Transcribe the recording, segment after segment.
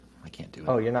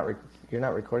do it. Oh, you're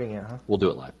not recording yet, huh? We'll do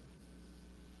it live.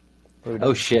 What are we Oh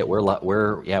doing? shit, we're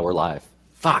live.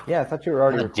 Fuck. Yeah, I thought you were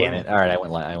already God damn recording. it. All right, I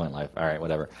went live. All right,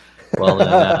 whatever. Well,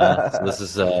 then, so this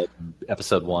is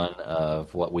episode 1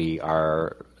 of what we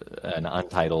are an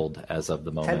untitled as of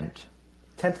the moment.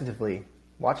 Tentatively,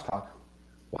 Watch Talk.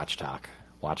 Watch talk.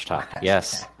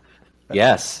 Yes.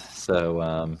 Yes.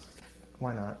 So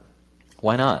Why not?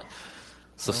 why not?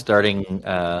 So starting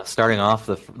off,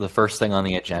 the first thing on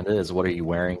the agenda is what are you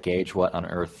wearing, Gage? What on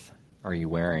earth are you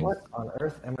wearing? What on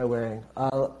earth am I wearing?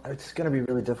 It's going to be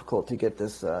really difficult to get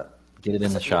this. Get it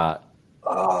in the shot.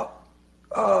 Now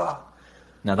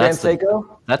Grand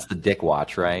Seiko? That's the Dick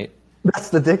watch, right? That's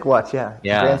the Dick watch, yeah.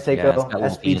 Yeah. Grand Seiko It's got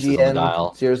little penises on the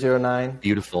dial. SPGN 009.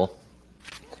 Beautiful.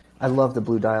 I love the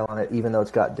blue dial on it, even though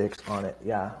it's got dicks on it.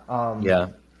 Yeah. Yeah.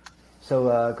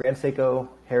 So Grand Seiko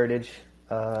Heritage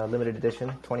limited edition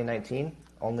 2019.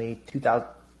 Only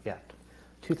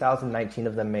 2019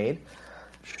 of them made.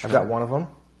 Sure. I've got one of them,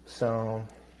 so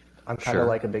I'm kind of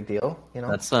like a big deal, you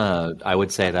know. That's I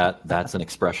would say that's an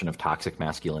expression of toxic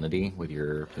masculinity with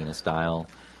your penis style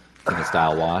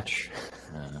watch.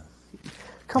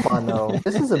 Come on, though.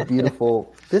 This is a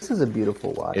beautiful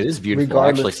watch. It is beautiful. I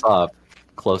actually saw a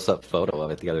close-up photo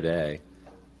of it the other day.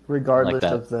 Regardless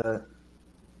of the,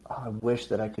 I wish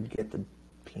that I could get the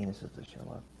penises to show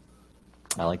up.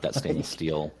 I like that stainless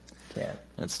steel. Can't.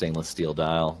 That stainless steel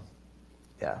dial.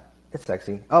 Yeah, it's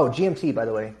sexy. Oh, GMT, by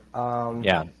the way.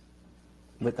 Yeah.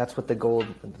 That's what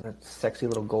that sexy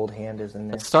little gold hand is in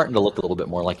there. It's starting to look a little bit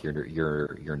more like your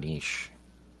niche.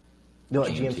 No,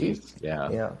 GMT?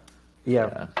 Yeah.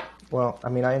 Yeah. Well, I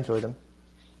mean, I enjoy them.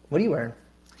 What are you wearing?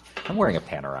 I'm wearing a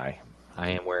Panerai. I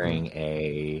am wearing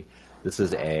this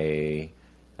is a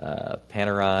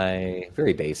Panerai,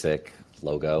 very basic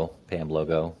logo, PAM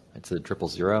logo. It's a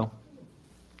 000.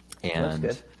 And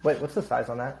that's good. Wait, what's the size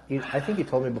on that? I think you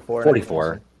told me before.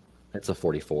 44. It's a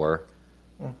 44.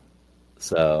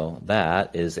 So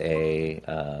that is a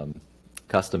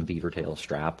custom beaver tail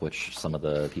strap, which some of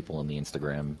the people in the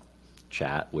Instagram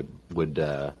chat would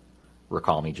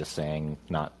recall me just saying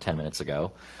not 10 minutes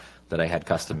ago that I had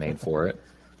custom made for it.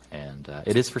 And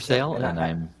it is for sale, and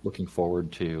I'm looking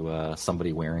forward to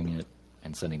somebody wearing it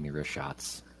and sending me wrist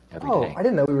shots every day. Oh, I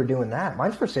didn't know we were doing that.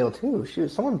 Mine's for sale, too. Shoot,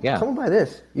 someone buy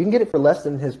this. You can get it for less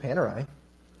than his Panerai.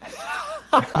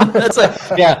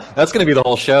 That's going to be the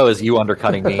whole show, is you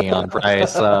undercutting me on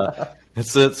price.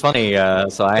 It's funny.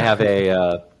 So I have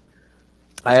a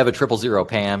 000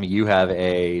 PAM. You have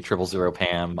a 000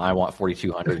 PAM. I want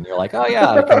 4200, and you're like, oh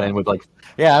yeah, I come in with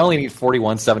I only need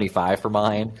 4175 for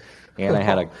mine, and I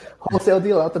had a wholesale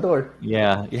deal out the door.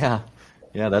 Yeah.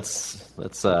 That's.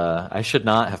 I should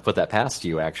not have put that past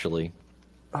you, actually.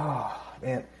 Oh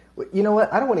man, you know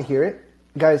what? I don't want to hear it,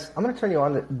 guys. I'm going to turn you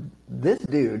on. This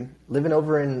dude living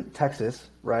over in Texas,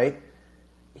 right?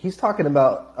 He's talking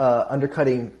about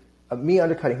undercutting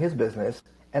his business.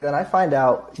 And then I find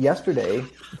out yesterday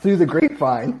through the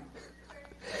grapevine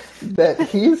that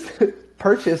he's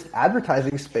purchased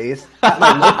advertising space at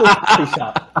my local coffee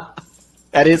shop.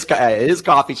 At his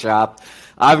coffee shop.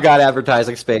 I've got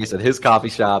advertising space at his coffee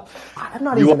shop. I'm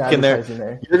not even advertising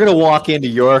there. You're going to walk into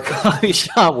your coffee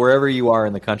shop wherever you are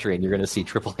in the country, and you're going to see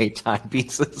 888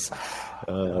 timepieces.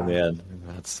 Oh, man.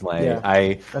 That's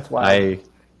that's why.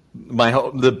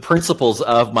 The principles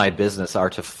of my business are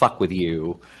to fuck with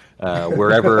you.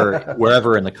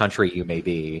 Wherever in the country you may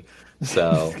be.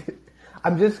 So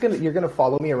you're gonna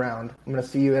follow me around. I'm gonna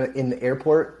see you in the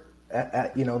airport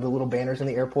at the little banners in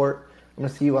the airport. I'm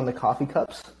gonna see you on the coffee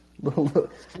cups, little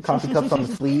coffee cups on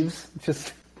the sleeves,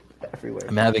 just everywhere.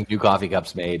 I'm having new coffee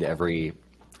cups made every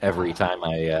time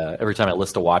I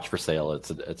list a watch for sale.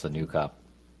 It's a new cup.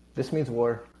 This means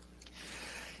war.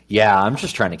 Yeah, I'm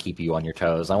just trying to keep you on your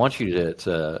toes. I want you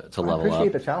to level up. I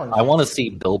appreciate the challenge. I want to see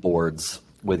billboards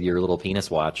with your little penis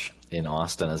watch in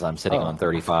Austin as I'm sitting on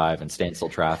 35 in standstill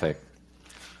traffic.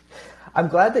 I'm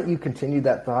glad that you continued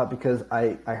that thought, because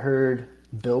I heard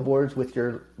billboards with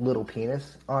your little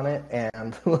penis on it,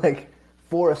 and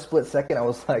for a split second I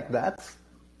was like, that's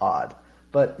odd.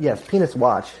 But yes, penis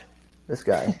watch, this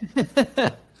guy.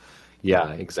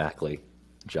 Yeah, exactly.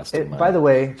 By the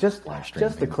way, just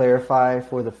to clarify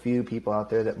for the few people out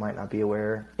there that might not be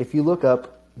aware, if you look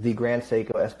up the Grand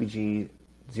Seiko SPG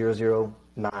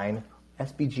 009,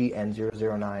 SPGN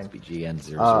 009.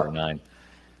 SPGN 009.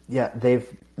 Yeah,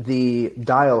 the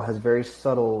dial has very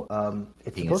subtle.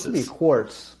 It's penises. Supposed to be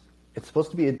quartz. It's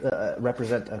supposed to be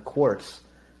represent a quartz,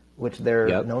 which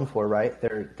they're known for, right?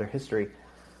 Their history,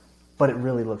 but it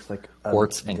really looks like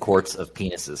quartz and quartz of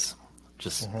penises,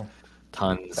 just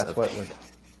tons. That's of... what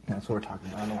That's what we're talking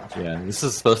about. I don't watch it. Yeah, this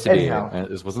is supposed to Anyhow. be.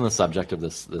 This wasn't the subject of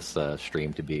this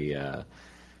stream to be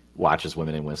watches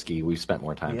women and whiskey. We've spent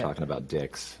more time Yeah. talking about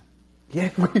dicks. Yeah,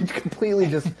 we completely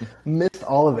just missed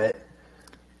all of it.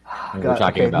 We're God,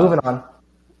 talking okay, about moving on.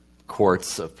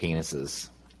 quarts of penises.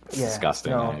 It's Yeah,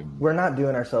 disgusting. No, I'm we're not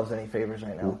doing ourselves any favors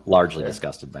right now. largely There.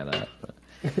 disgusted by that. But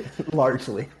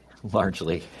Largely.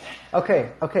 largely. Okay.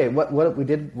 What we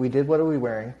did? What are we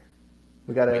wearing?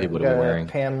 We got a What are we wearing?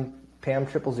 Pam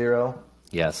 000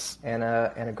 Yes. and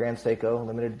a Grand Seiko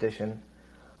limited edition.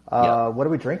 Yeah. What are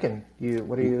we drinking?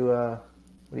 What are you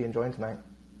enjoying tonight?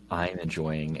 I'm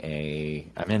enjoying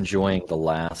the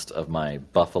last of my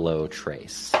Buffalo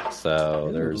Trace.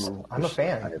 So I'm a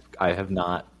fan.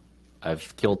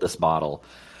 I've killed this bottle,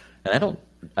 and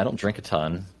I don't drink a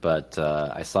ton, but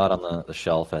I saw it on the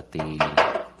shelf at the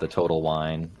Total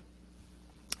Wine,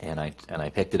 and I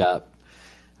picked it up,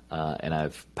 and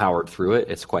I've powered through it.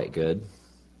 It's quite good.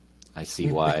 I see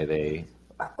why they.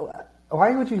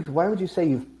 Why would you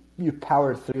say you've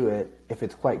powered through it if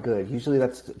it's quite good? Usually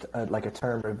that's like a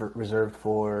term reserved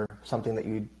for something that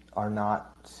you are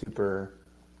not super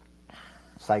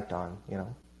psyched on, you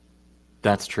know?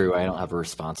 That's true. I don't have a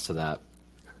response to that.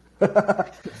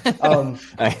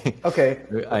 Okay.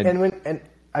 And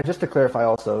just to clarify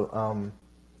also,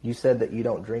 you said that you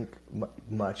don't drink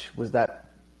much. Was that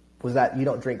you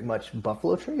don't drink much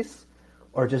Buffalo Trace,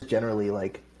 or just generally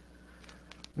like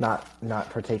not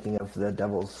partaking of the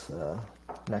devil's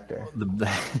nectar?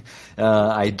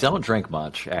 I don't drink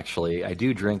much, actually. I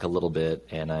do drink a little bit,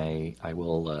 and I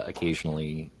will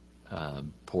occasionally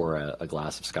pour a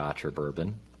glass of scotch or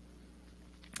bourbon.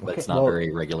 But it's not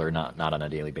very regular, not on a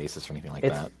daily basis or anything like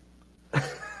that.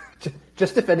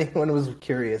 Just if anyone was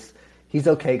curious, he's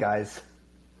okay, guys.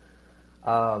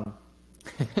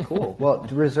 Cool. Well,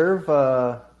 reserve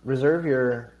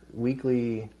your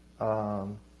weekly,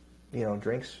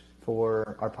 drinks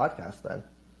for our podcast then.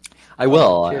 I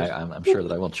will. Cheers. I'm sure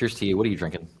that I will. Cheers to you. What are you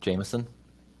drinking? Jameson?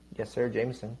 Yes, sir.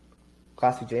 Jameson.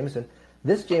 Classic Jameson.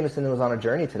 This Jameson was on a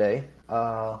journey today.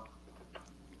 A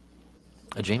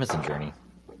Jameson journey.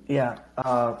 Yeah.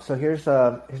 So here's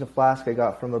a flask I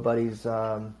got from a buddy's.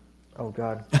 Oh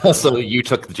God. So you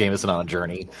took the Jameson on a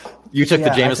journey. You took the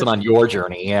Jameson on your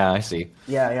journey. Yeah, I see.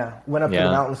 Yeah. Went up to the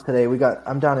mountains today.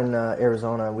 I'm down in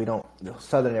Arizona.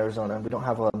 Southern Arizona. We don't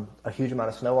have a huge amount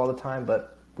of snow all the time,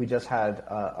 but we just had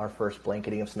our first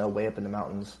blanketing of snow way up in the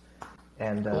mountains,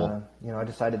 and cool. I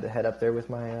decided to head up there with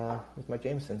my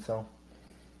Jameson. So,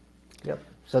 yep.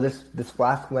 So this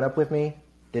flask went up with me.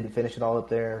 Didn't finish it all up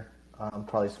there.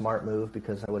 Probably a smart move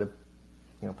because I would have,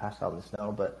 passed out in the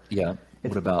snow. But yeah.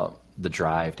 What about the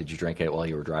drive? Did you drink it while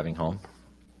you were driving home?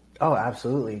 Oh,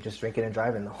 absolutely. Just drinking and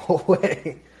driving the whole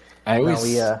way.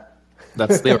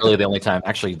 That's really the only time.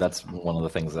 Actually, that's one of the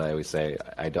things that I always say.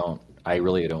 I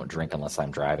really don't drink unless I'm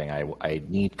driving. I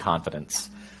need confidence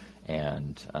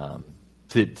and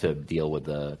to deal with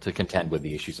to contend with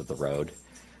the issues of the road,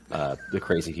 the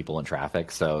crazy people in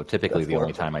traffic. So typically the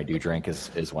only time I do drink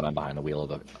is when I'm behind the wheel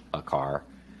of a car.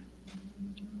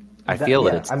 I feel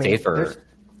that it's safer.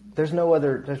 There's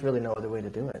really no other way to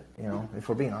do it, if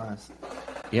we're being honest.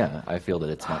 Yeah, I feel that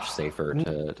it's much safer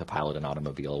to pilot an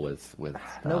automobile with.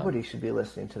 Nobody should be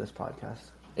listening to this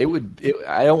podcast.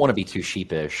 I don't want to be too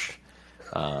sheepish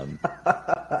while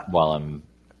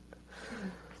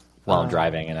I'm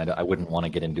driving, and I wouldn't want to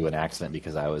get into an accident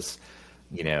because I was,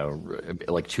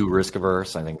 like too risk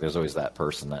averse. I think there's always that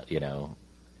person that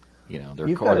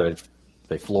their car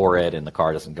they floor it and the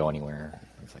car doesn't go anywhere,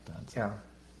 things like that. So,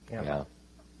 yeah.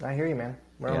 I hear you, man.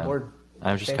 We're on board.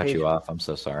 I just cut you off. I'm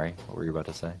so sorry. What were you about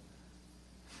to say?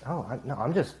 Oh,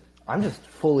 I'm just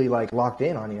fully like locked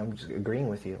in on you. I'm just agreeing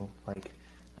with you. Like,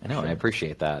 I know, and I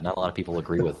appreciate that. Not a lot of people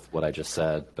agree with what I just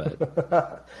said,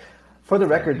 but for the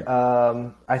record,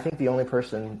 I think the only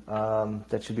person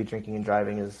that should be drinking and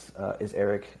driving is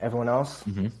Eric. Everyone else,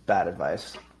 bad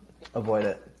advice. Avoid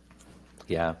it.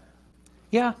 Yeah.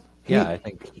 I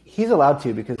think he's allowed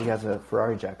to because he has a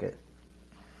Ferrari jacket.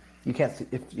 You can't see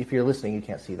if you're listening. You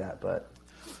can't see that, but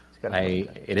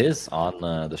it is on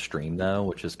the stream though,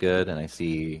 which is good, and I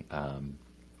see,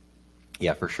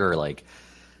 for sure. Like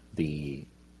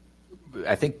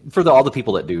I think for all the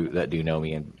people that do know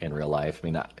me in real life, I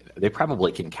mean, they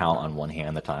probably can count on one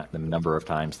hand the number of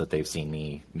times that they've seen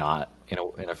me not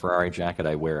in a Ferrari jacket.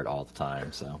 I wear it all the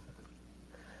time, so.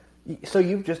 So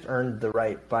you've just earned the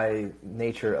right by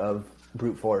nature of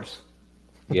brute force.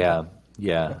 Yeah.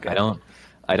 Okay.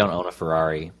 I don't own a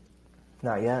Ferrari.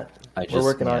 Not yet. We're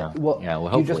working on it. Well, you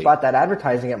hopefully. just bought that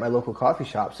advertising at my local coffee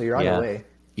shop, so you're on your way.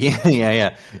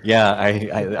 Yeah.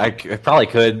 I probably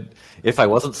could if I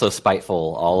wasn't so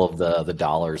spiteful. All of the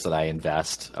dollars that I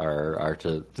invest are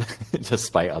to to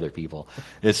spite other people.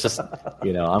 It's just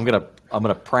I'm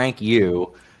gonna prank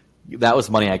you. That was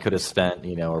money I could have spent,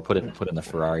 or put in the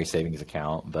Ferrari savings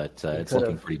account, but it's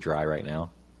looking pretty dry right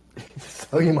now.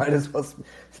 So you might as well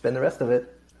spend the rest of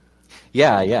it.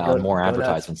 Yeah, Go, on more go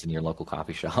advertisements in your local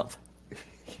coffee shop. nuts.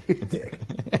 You dick.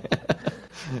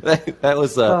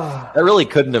 That really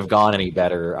couldn't have gone any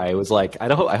better. I was like, I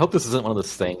hope this isn't one of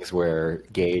those things where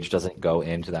Gage doesn't go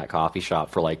into that coffee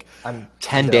shop for like I'm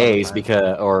 10 there all the days time.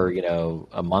 because, or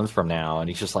a month from now, and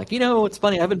he's just like, it's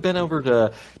funny, I haven't been over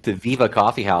to Viva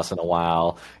Coffee House in a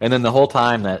while, and then the whole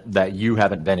time that you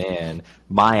haven't been in,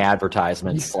 my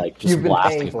advertisements like just You've been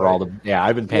blasting paying for for all it.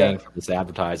 I've been paying Yeah. for this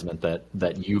advertisement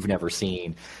that you've never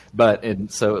seen. But and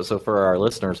so for our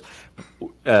listeners,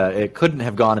 it couldn't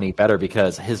have gone any better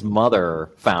because his mother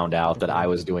found out that I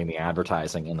was doing the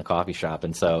advertising in the coffee shop,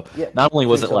 and so Yeah. not only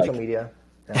was Through it social like media.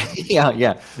 Yeah.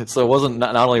 yeah. So it wasn't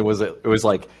not only was it was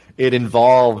like it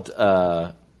involved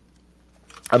a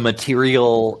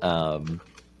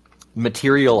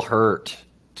material hurt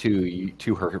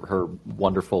to her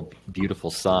wonderful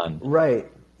beautiful son. Right.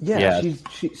 Yeah. Yeah.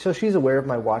 She's aware of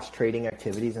my watch trading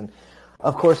activities, and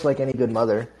of course, like any good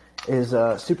mother, is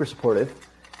super supportive.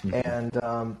 And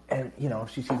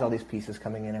she sees all these pieces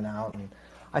coming in and out, and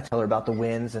I tell her about the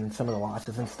wins and some of the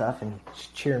losses and stuff, and she's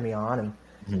cheering me on.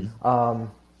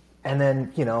 And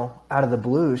then out of the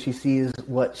blue, she sees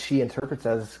what she interprets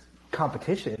as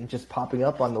competition just popping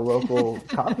up on the local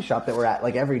coffee shop that we're at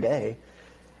like every day.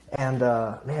 And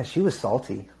man, she was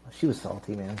salty. She was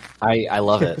salty, man. I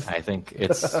love it. I think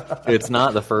it's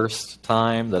not the first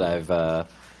time that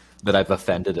I've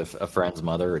offended a friend's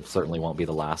mother. It certainly won't be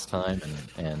the last time.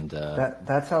 And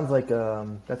That sounds like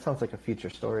a future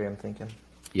story. I'm thinking.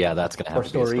 yeah, that's gonna have Or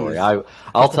to be a story. stories.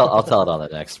 I'll tell it on the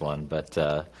next one. But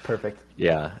Perfect.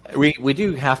 yeah, we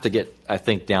do have to get, I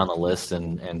think, down the list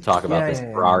and talk about this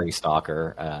Yeah. Ferrari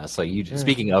stalker. So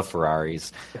speaking of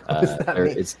Ferraris, does that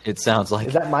mean? it sounds like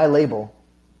Is that my label?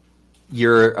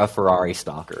 you're a Ferrari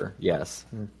stalker. Yes.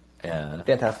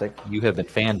 Fantastic. You have been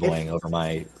fanboying over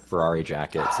my Ferrari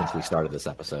jacket since we started this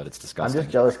episode. It's I'm disgusting.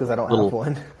 just jealous because I don't have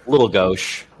one. Little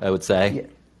gauche, I would say.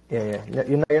 Yeah.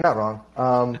 You're not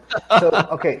wrong. So,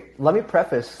 okay, let me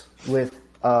preface with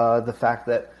the fact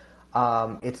that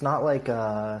it's not like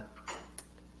I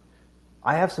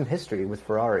have some history with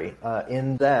Ferrari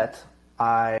in that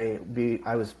I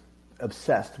was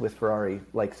obsessed with Ferrari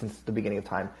like since the beginning of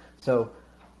time. So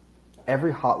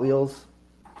every Hot Wheels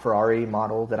Ferrari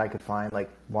model that I could find, like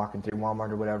walking through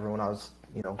Walmart or whatever when I was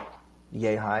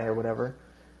yay high or whatever,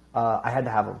 I had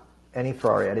to have them. Any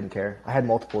Ferrari, I didn't care. I had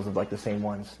multiples of like the same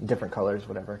ones, different colors,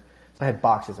 whatever. So I had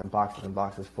boxes and boxes and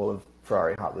boxes full of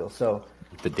Ferrari Hot Wheels. So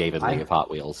The David Lee of Hot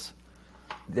Wheels.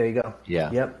 there you go.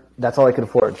 Yeah. Yep. That's all I could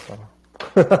afford.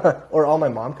 So. Or all my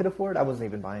mom could afford. I wasn't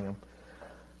even buying them.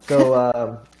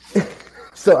 So,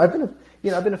 so I've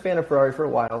been a fan of Ferrari for a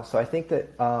while. So I think that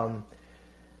I'm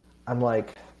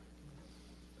like,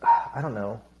 I don't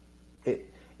know.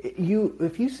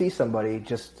 If you see somebody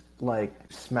just like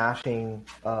smashing,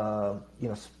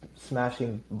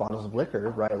 smashing bottles of liquor,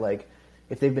 right? Like,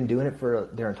 if they've been doing it for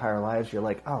their entire lives, you're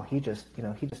like, oh, he just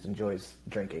enjoys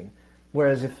drinking.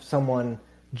 Whereas if someone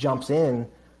jumps in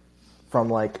from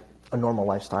like a normal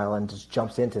lifestyle and just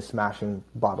jumps into smashing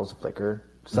bottles of liquor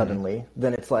suddenly,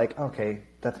 then it's like, okay,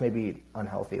 that's maybe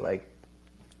unhealthy. Like,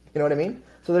 you know what I mean?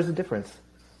 So there's a difference.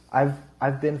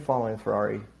 I've been following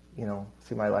Ferrari,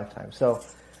 through my lifetime. So,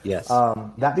 Yes.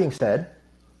 that being said,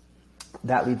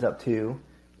 that leads up to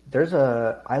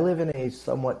I live in a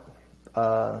somewhat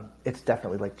it's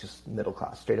definitely like just middle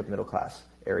class, straight up middle class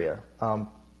area.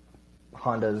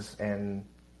 Hondas and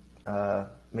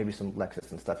maybe some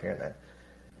Lexus and stuff here and there.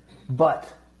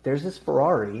 But there's this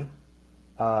Ferrari.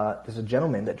 There's a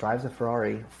gentleman that drives a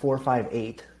Ferrari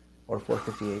 458 or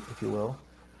 458, if you will.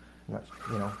 I'm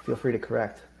not, feel free to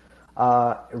correct.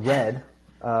 Red,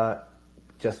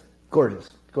 just gorgeous.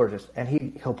 And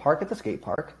he'll park at the skate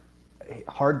park.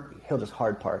 He'll just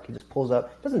hard park. He just pulls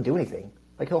up, doesn't do anything.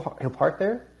 Like he'll park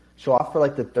there, show off for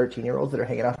like the 13-year-olds that are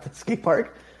hanging out at the skate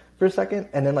park for a second,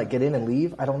 and then like get in and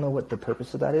leave. I don't know what the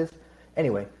purpose of that is.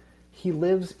 Anyway, he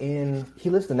lives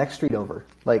the next street over,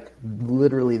 like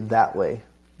literally that way.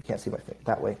 You can't see my face.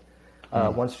 That way,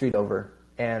 one street over,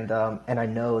 and I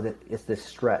know that it's this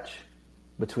stretch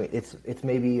between it's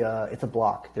maybe it's a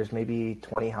block. There's maybe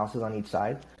 20 houses on each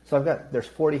side. So there's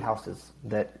 40 houses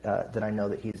that I know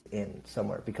that he's in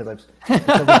somewhere because of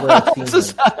where I've seen him.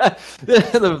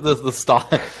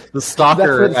 the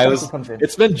stalker.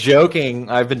 It's been joking.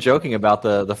 I've been joking about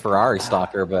the Ferrari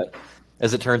stalker, but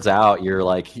as it turns out, you're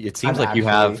like it seems like you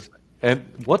have. And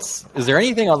is there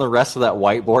anything on the rest of that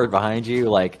whiteboard behind you,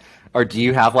 like? Or do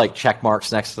you have like check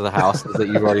marks next to the houses that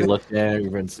you've already looked in,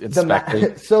 you've been inspecting?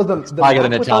 I got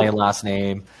an Italian last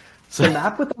name. So. The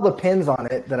map with all the pins on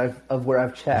it of where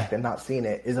I've checked and not seen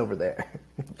it is over there.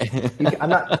 I'm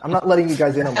not letting you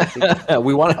guys in on my secret.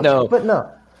 We want to know. But no,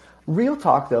 real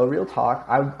talk though, real talk.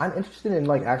 I'm interested in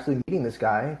like actually meeting this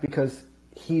guy because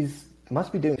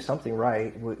must be doing something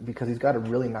right because he's got a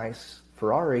really nice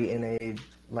Ferrari in a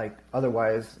like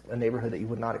otherwise a neighborhood that you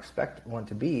would not expect one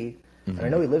to be. Mm-hmm. And I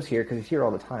know he lives here because he's here all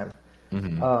the time.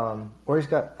 Mm-hmm. Or he's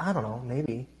got, I don't know,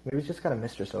 maybe he's just got a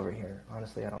mistress over here.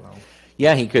 Honestly, I don't know.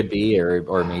 Yeah, he could be,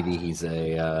 or maybe he's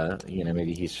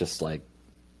maybe he's just like,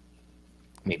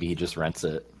 maybe he just rents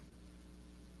it.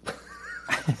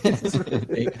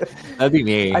 That'd be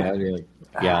me. I'd be like,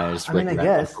 I just rent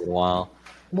it for a while.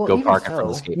 Well, go park in front of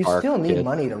the skate park. You still need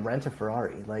money to rent a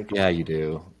Ferrari, like. Yeah, you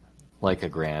do, like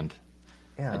 $1,000.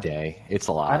 Yeah. A day. It's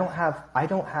a lot. I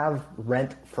don't have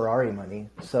rent Ferrari money,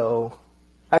 so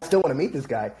I still want to meet this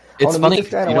guy. It's funny. Meet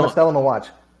this guy and I want to sell him a watch.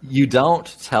 You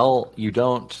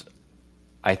don't.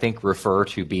 I think refer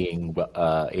to being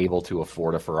able to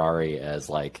afford a Ferrari as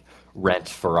like rent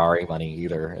Ferrari money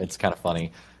either. It's kind of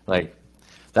funny. Like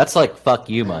that's like fuck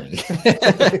you money.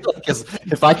 Because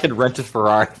if I could rent a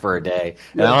Ferrari for a day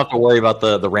and I don't have to worry about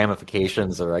the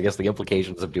ramifications or I guess the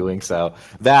implications of doing so,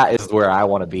 that is where I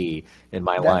want to be in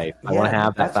my life. I want to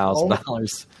have that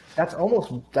 $1,000. That's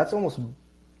almost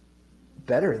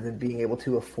better than being able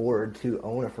to afford to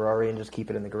own a Ferrari and just keep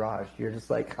it in the garage. You're just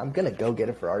like, I'm gonna go get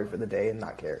a Ferrari for the day and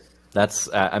not care. That's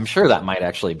I'm sure that might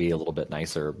actually be a little bit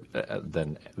nicer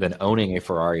than owning a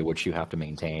Ferrari, which you have to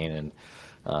maintain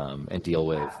and deal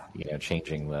with,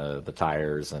 changing the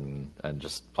tires and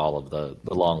just all of the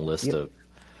long list of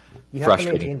you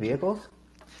frustrating. Have to maintain vehicles?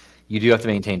 You do have to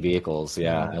maintain vehicles.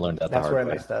 Yeah, I learned that the hard way. That's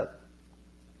where I messed up.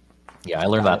 Yeah, I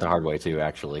learned that the hard way too,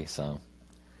 actually. So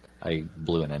I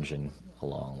blew an engine a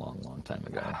long time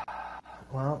ago.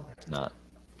 Well, not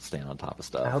staying on top of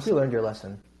stuff. I hope you learned your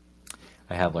lesson.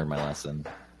 I have learned my lesson.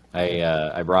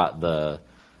 I brought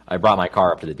my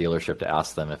car up to the dealership to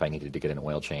ask them if I needed to get an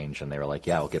oil change, and they were like,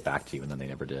 "Yeah, we'll get back to you," and then they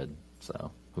never did.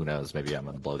 So who knows? Maybe I'm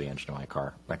going to blow the engine of my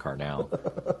car now.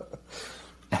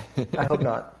 I hope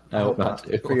not. I hope not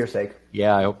too. For your sake.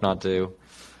 Yeah, I hope not too.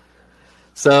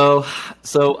 So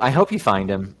I hope you find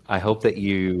him. I hope that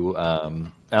you.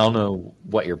 I don't know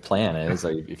what your plan is.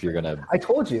 If you're gonna. I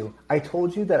told you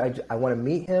that I want to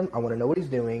meet him. I want to know what he's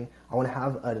doing. I want to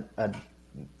have an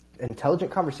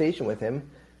intelligent conversation with him.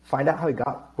 Find out how he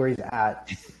got where he's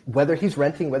at, whether he's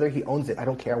renting, whether he owns it. I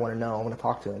don't care. I want to know. I want to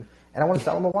talk to him, and I want to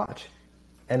sell him a watch,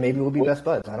 and maybe we'll be best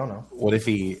buds. I don't know. What if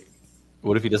he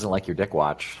doesn't like your dick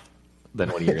watch? Then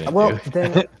what are you gonna do? Well,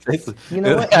 then you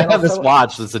know what? I have this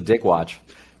watch. It's a dick watch.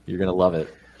 You're gonna love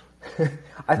it.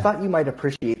 I thought you might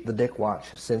appreciate the dick watch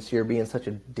since you're being such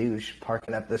a douche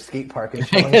parking at the skate park. And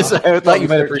showing I thought you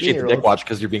might appreciate the dick watch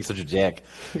because you're being such a dick.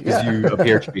 Because you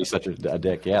appear to be such a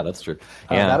dick. Yeah, that's true.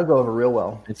 Yeah, that'll go over real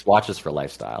well. It's watches for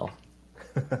lifestyle.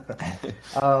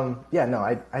 Yeah, no,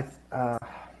 I don't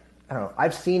know.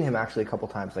 I've seen him actually a couple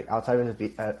times, like outside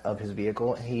of his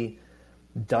vehicle, and he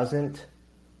doesn't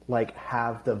like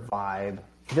have the vibe.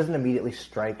 He doesn't immediately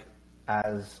strike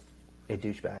as a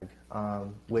douchebag,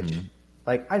 which,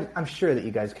 like, I'm sure that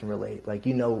you guys can relate. Like,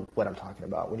 you know what I'm talking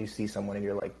about when you see someone and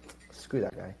you're like, screw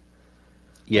that guy.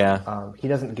 Yeah. He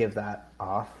doesn't give that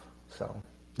off, so.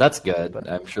 That's good. But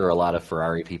I'm sure a lot of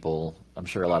Ferrari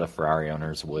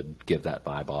owners would give that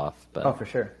vibe off. But oh, for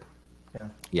sure. Yeah.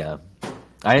 Yeah.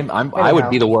 I would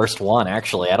be the worst one,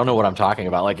 actually. I don't know what I'm talking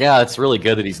about. Like, yeah, it's really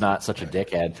good that he's not such a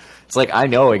dickhead. It's like, I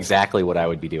know exactly what I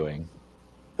would be doing.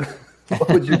 What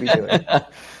would you be doing?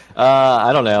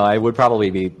 I don't know. I would probably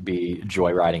be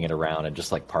joyriding it around and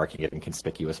just like parking it in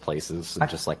conspicuous places and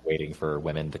just like waiting for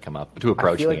women to come up to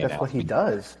approach me. That's what he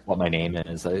does. What my name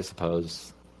is, I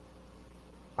suppose.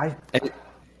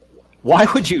 Why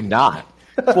would you not?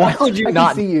 Why would you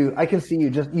not? I can see you.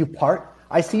 Just you park.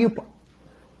 I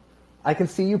can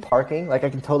see you parking. Like I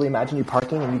can totally imagine you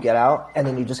parking and you get out and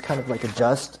then you just kind of like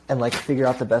adjust and like figure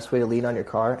out the best way to lean on your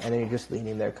car and then you're just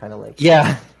leaning there, kind of like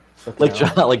like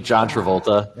John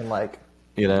Travolta, and like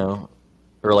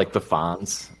or like the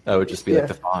Fonz. I would just be like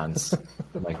the Fonz,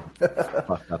 like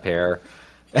fucked up hair.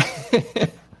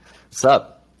 What's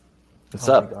up? What's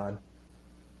up? My God.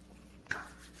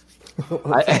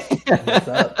 What's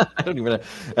up? I don't even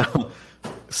know.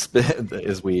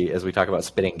 As we talk about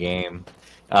spitting game.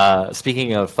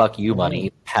 Speaking of fuck you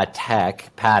money,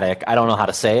 Patek. I don't know how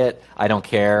to say it. I don't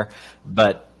care.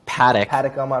 But Patek.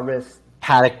 Paddock on my wrist.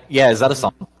 Patek. Yeah, is that a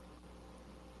song?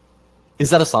 Is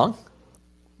that a song?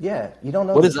 Yeah, you don't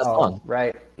know what is that song?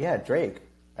 Right? Yeah, Drake.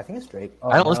 I think it's Drake. Oh,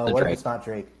 I don't listen to what Drake. If it's not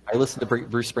Drake? I listen to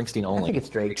Bruce Springsteen only. I think it's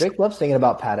Drake. Drake loves singing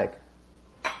about Paddock.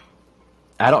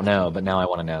 I don't know, but now I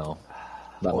want to know.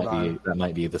 Hold That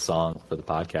might be the song for the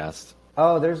podcast.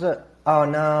 Oh, there's a. Oh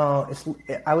no,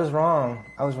 I was wrong.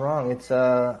 It's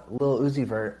Lil Uzi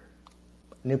Vert.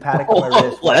 New Paddock on my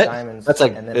wrist. What? Diamonds. That's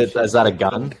is that a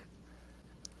gun?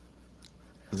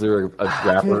 Is there a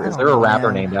rapper? Dude, is there a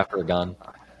rapper man. named after a gun?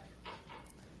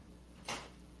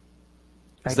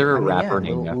 Is there a rapper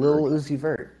named after Lil Uzi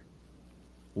Vert?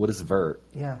 What is Vert?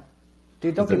 Yeah,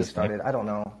 dude, don't get me started. I don't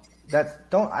know.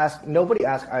 Don't ask. Nobody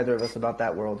ask either of us about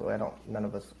that world. None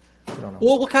of us. We don't know.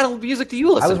 Well, what kind of music do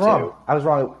you listen to? I was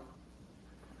wrong.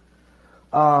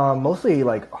 Mostly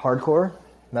like hardcore,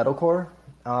 metalcore,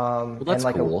 that's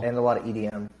cool. and a lot of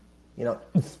EDM. You know.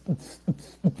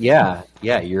 Yeah,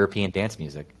 European dance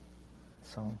music.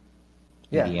 So.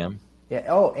 Yeah. EDM. Yeah.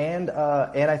 Oh, and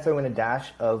I throw in a dash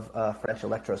of French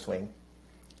electro swing.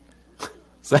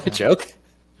 Is that a joke?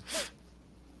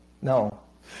 No.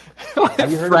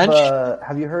 Have you heard French?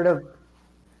 Have you heard of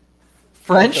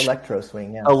French electro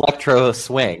swing? Yeah. Electro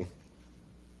swing.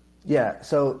 Yeah.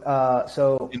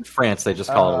 So In France, they just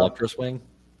call it electro swing.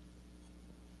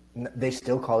 They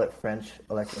still call it French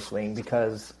electro swing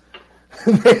because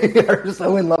they are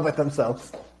so in love with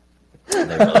themselves.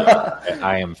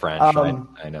 I am French.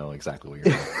 I know exactly what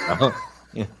you're talking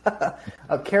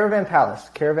Caravan Palace.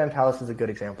 Caravan Palace is a good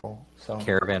example. So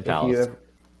Caravan Palace.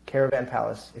 Caravan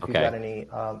Palace. If Okay. you've got any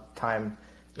time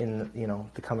in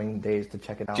the coming days to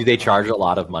check it out. Do they charge a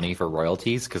lot of money for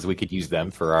royalties? Because we could use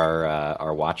them for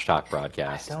our Watch Talk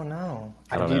broadcast. I don't know.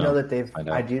 I don't do know. know that they've. Find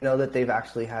out. I do know that they've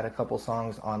actually had a couple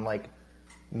songs on like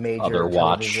major Other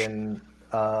Watch. television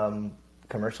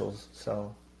commercials.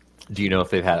 So. Do you know if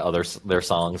they've had their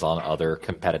songs on other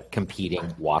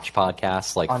competing watch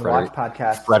podcasts like On watch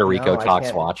podcasts? Frederico No, I Talks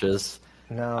can't. Watches?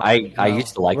 No, I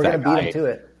used to like We're that gonna guy. beat him to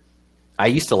it. I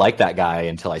used to like that guy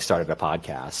until I started a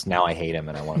podcast. Now I hate him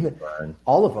and I want him to burn.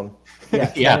 All of them.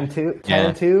 Yeah, Yeah. 10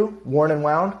 and 2, Worn and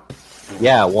Wound.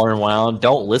 Yeah, Warren Wound.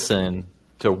 Don't listen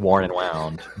to Warren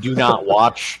Wound. Do not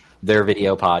watch their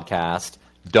video podcast.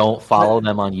 Don't follow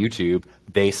them on YouTube.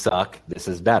 They suck. This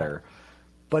is better.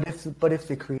 But if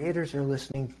the creators are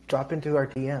listening, drop into our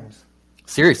DMs.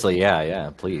 Seriously,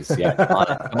 yeah, please. Yeah,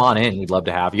 come on in. We'd love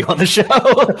to have you on the show.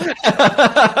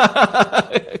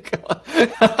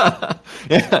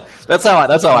 Yeah, that's how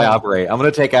I operate. I'm going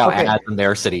to take out ads in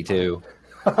their city too.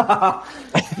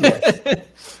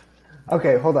 Yes.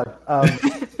 Okay, hold on.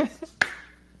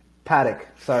 Paddock,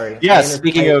 sorry. Yeah,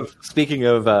 speaking of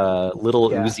little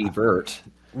Uzi Vert.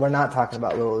 We're not talking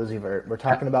about Lil Uzi Vert. We're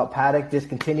talking about Paddock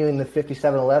discontinuing the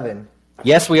 5711.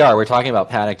 Yes, we are. We're talking about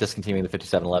Paddock discontinuing the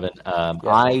 5711.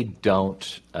 I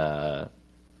don't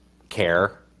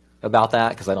care about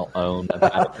that because I don't own a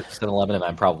Paddock 5711, and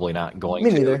I'm probably not going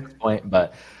to at this point.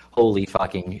 But holy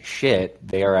fucking shit,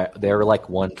 they're like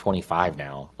 125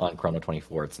 now on Chrono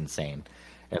 24. It's insane.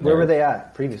 And where were they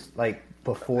at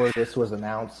before this was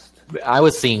announced? I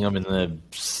was seeing them in the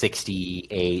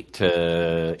 68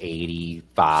 to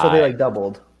 85. So they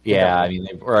doubled. Yeah, I mean,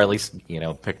 or at least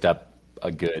picked up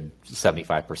a good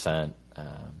 75%.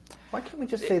 Why can't we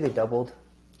just say they doubled?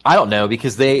 I don't know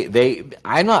because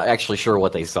I'm not actually sure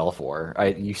what they sell for.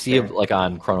 You see it like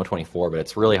on Chrono 24, but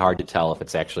it's really hard to tell if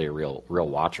it's actually a real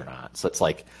watch or not. So it's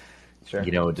like,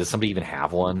 does somebody even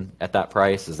have one at that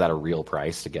price? Is that a real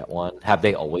price to get one? Have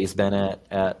they always been at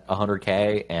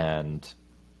 100K and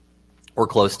or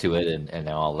close to it, and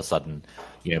now all of a sudden,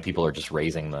 people are just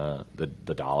raising the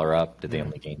dollar up? Did they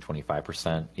only gain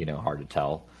 25%? Hard to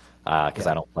tell because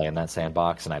I don't play in that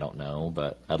sandbox and I don't know.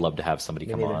 But I'd love to have somebody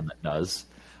come on that does.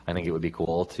 I think it would be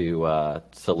cool to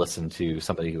listen to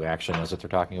somebody who actually knows what they're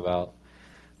talking about.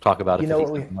 Talk about it. You know what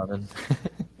we've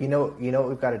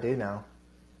got to do now.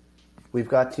 We've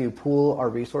got to pool our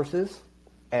resources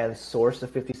and source a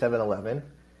 5711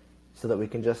 so that we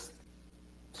can just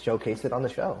showcase it on the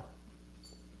show.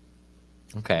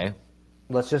 Okay.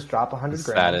 Let's just drop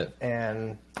 $100,000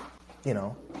 and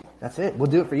that's it. We'll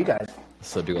do it for you guys.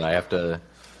 So do I have to?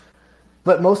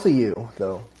 But mostly you,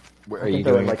 though. Where are you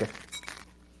doing?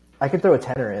 I could throw a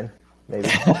tenner in, maybe.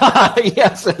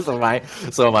 Yes.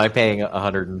 So am I paying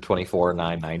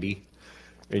 $124,990?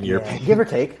 And you're paying... give or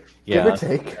take. Yeah. Give or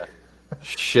take.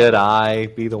 Should I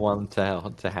be the one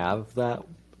to have that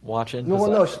watching?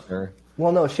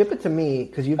 Well, no, ship it to me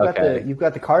because you've got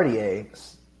the Cartier.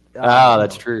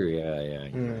 That's true. Yeah.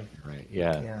 Right.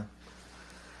 Yeah. Yeah.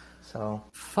 So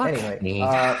fuck anyway, me.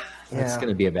 That's going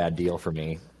to be a bad deal for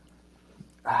me.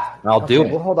 I'll do it.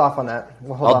 We'll hold off on that.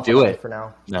 I'll do it for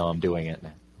now. No, I'm doing it.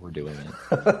 We're doing it.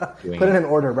 Put it in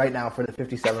order right now for the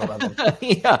 5711.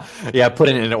 Yeah. Put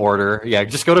it in order. Yeah,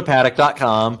 just go to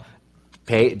paddock.com.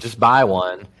 Just buy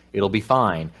one. It'll be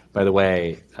fine. By the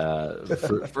way,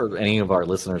 for any of our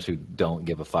listeners who don't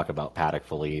give a fuck about Patek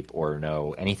Philippe or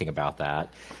know anything about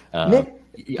that, Nick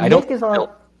is on.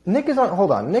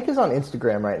 Hold on. Nick is on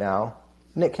Instagram right now.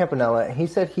 Nick Campanella. He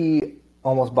said he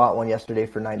almost bought one yesterday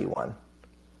for 91.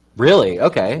 Really?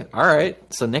 Okay. All right.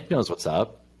 So Nick knows what's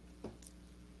up.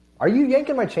 Are you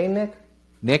yanking my chain, Nick?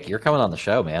 Nick, you're coming on the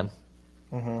show, man.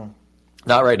 Mm-hmm.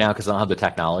 Not right now because I don't have the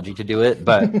technology to do it,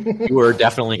 but you are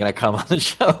definitely going to come on the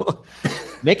show.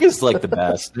 Nick is like the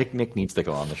best. Nick needs to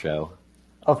go on the show.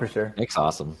 Oh, for sure. Nick's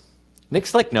awesome.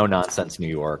 Nick's like no nonsense New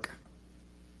York.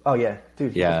 Oh yeah,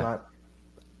 dude. Yeah.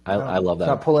 I love that. He's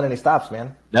not pulling any stops,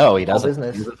 man. No, he doesn't. All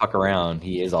business. He doesn't fuck around.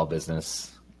 He is all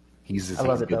business. He's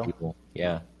love it, good though. people.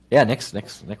 Yeah.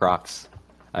 Nick rocks.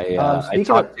 I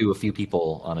talk to a few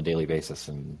people on a daily basis,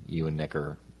 and you and Nick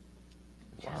are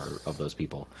of those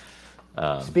people.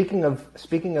 Speaking of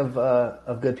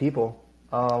good people,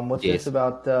 what's this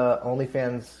about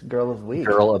OnlyFans Girl of the Week?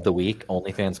 Girl of the Week,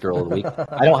 OnlyFans Girl of the Week.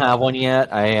 I don't have one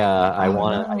yet.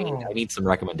 I need some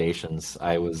recommendations.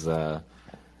 I was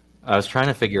trying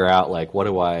to figure out like what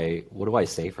do I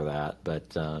say for that,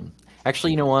 but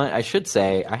actually, you know what? I should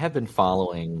say I have been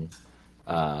following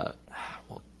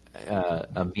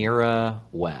Amira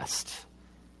West.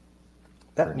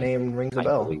 That name rings a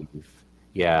bell. Believe.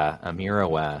 Yeah, Amira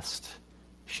West.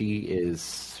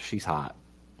 She's hot.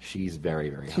 She's very,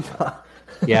 very hot.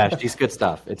 Yeah, she's good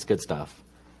stuff. It's good stuff.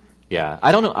 Yeah,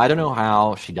 I don't know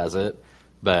how she does it,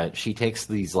 but she takes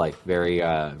these like very,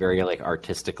 very like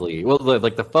artistically. Well,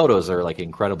 like the photos are like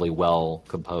incredibly well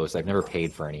composed. I've never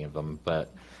paid for any of them,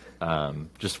 but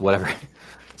just whatever.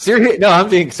 Serious? No, I'm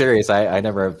being serious. I've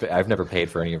never paid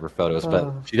for any of her photos,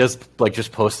 but she does like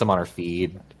just post them on her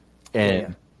feed,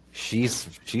 and she's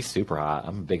super hot.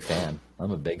 I'm a big fan.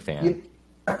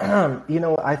 You know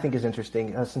what I think is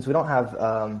interesting? Since we don't have,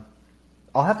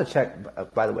 I'll have to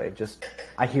check. By the way, just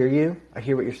I hear you. I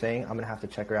hear what you're saying. I'm gonna have to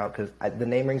check her out because the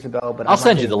name rings a bell. But I'll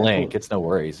send you the link. It's no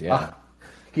worries. Yeah,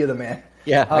 you're the man.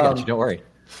 Yeah, I got you. Don't worry.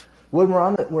 When we're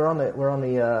on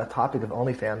the topic of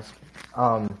OnlyFans,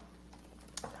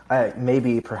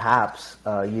 perhaps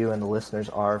you and the listeners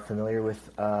are familiar with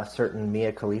certain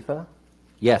Mia Khalifa.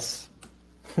 Yes.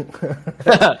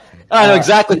 I know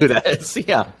exactly who that is.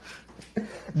 Yeah.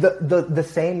 The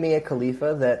same Mia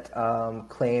Khalifa that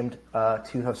claimed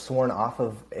to have sworn off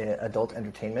of adult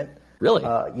entertainment. Really?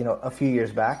 A few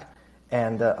years back.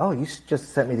 And you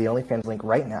just sent me the OnlyFans link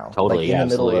right now. Totally, like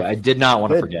absolutely. I did not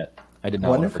want to forget.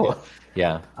 Wonderful.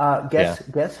 Yeah.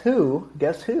 Guess who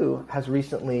has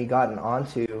recently gotten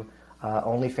onto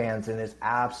OnlyFans and is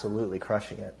absolutely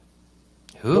crushing it?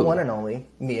 Who? The one and only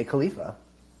Mia Khalifa.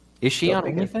 Is she on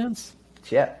OnlyFans?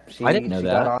 Yeah. I didn't know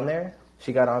that.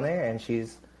 She got on there and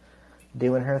she's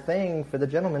doing her thing for the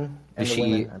gentlemen and the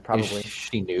women. Probably. Is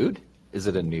she nude? Is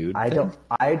it a nude? I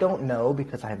don't know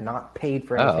because I have not paid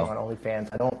for anything on OnlyFans.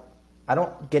 I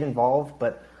don't get involved,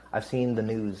 but I've seen the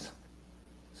news.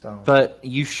 So. But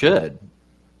you should.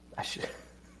 I should.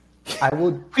 I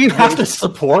would. You have to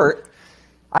support.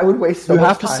 I would waste so much time. You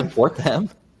have to support them.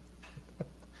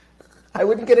 I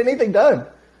wouldn't get anything done.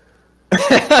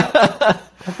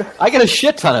 I get a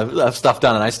shit ton of stuff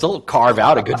done, and I still carve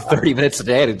out a good 30 minutes a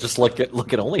day to just look at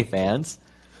OnlyFans.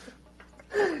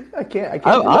 I can't.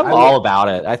 I'm all about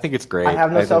it. I think it's great. I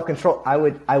have no self-control. I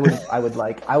would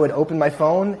open my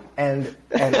phone and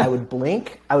I would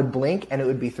blink. And it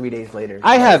would be 3 days later.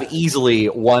 I have easily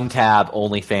one tab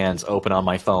OnlyFans open on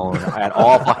my phone at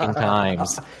all fucking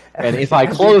times. And if I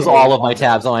close all of my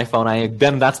tabs on my phone,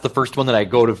 then that's the first one that I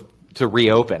go to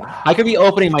reopen. I could be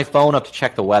opening my phone up to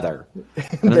check the weather.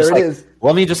 There it is.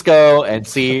 Let me just go and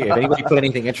see if anybody put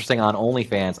anything interesting on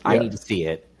OnlyFans. I need to see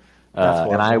it.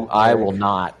 And I will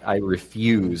not. I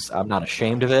refuse. I'm not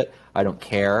ashamed of it. I don't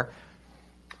care.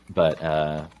 But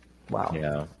wow.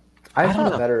 Yeah. I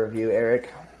thought better of you,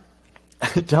 Eric.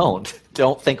 Don't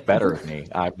think better of me.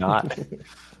 I'm not.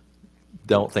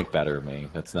 Don't think better of me.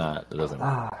 That's not. It doesn't.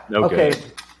 No okay. good.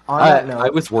 On that note, I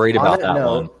was worried about that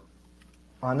one.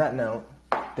 On that note,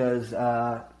 does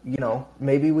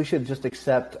maybe we should just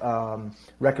accept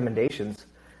recommendations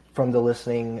from the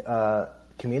listening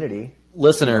community.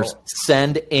 Listeners,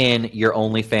 send in your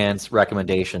OnlyFans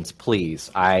recommendations, please.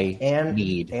 I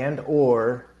need. And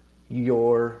or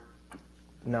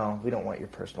No, we don't want your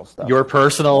personal stuff. Your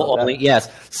personal only, yes.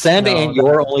 Send in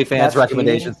your OnlyFans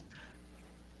recommendations.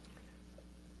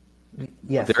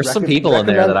 Yes, there's some people in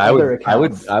there that I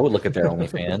would look at their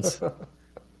OnlyFans.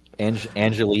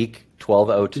 Angelique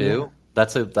 1202.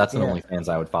 That's an OnlyFans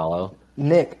I would follow.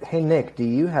 Nick, do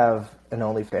you have an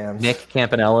OnlyFans? Nick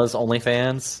Campanella's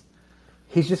OnlyFans.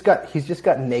 He's just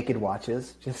got naked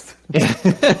watches. Just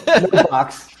no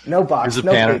box, no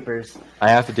papers. I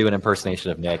have to do an impersonation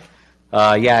of Nick.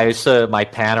 It's my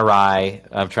Panerai.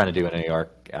 I'm trying to do a New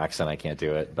York accent. I can't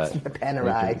do it, but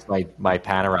Panerai. It's my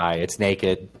Panerai. It's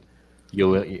naked.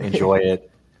 You'll enjoy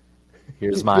it.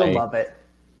 Here's my. You'll love it.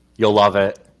 You'll love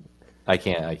it. I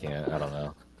can't. I don't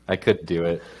know. I could do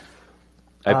it.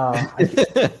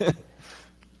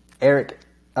 Eric,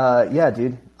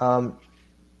 dude.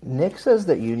 Nick says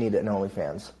that you need an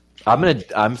OnlyFans.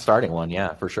 I'm starting one.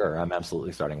 Yeah, for sure. I'm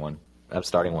absolutely starting one. I'm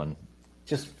starting one.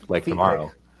 Just like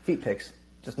tomorrow. Feet pics,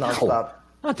 just nonstop. No, I'm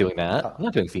not doing that. I'm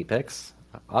not doing feet pics.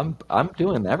 I'm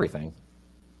doing everything.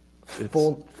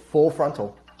 Full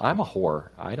frontal. I'm a whore.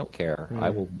 I don't care. I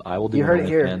will do. You heard it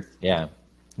here. Fans. Yeah.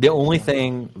 The only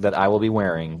thing that I will be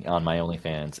wearing on my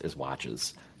OnlyFans is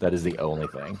watches. That is the only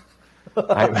thing.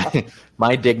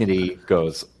 My dignity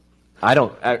goes.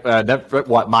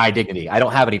 What my dignity? I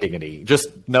don't have any dignity. Just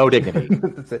no dignity.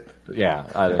 That's it. Yeah.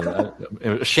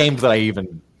 I'm ashamed that I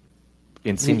even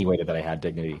insinuated that I had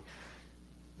dignity.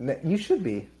 You should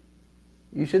be.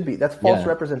 That's false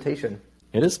representation.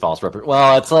 It is false representation.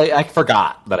 Well, it's like I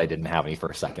forgot that I didn't have any for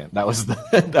a second. That was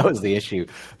the issue.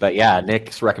 But yeah,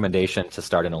 Nick's recommendation to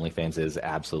start an OnlyFans is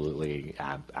absolutely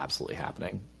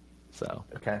happening. So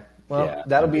okay. Well,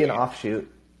 that'll be an offshoot.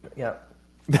 Yeah.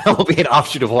 That will be an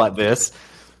offshoot of what, this?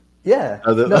 Yeah.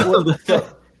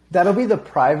 That'll be the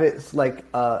private,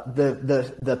 like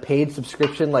the paid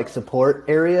subscription, like support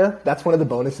area. That's one of the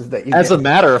bonuses that you. As a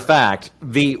matter of fact,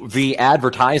 the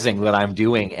advertising that I'm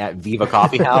doing at Viva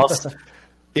Coffee House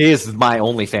is my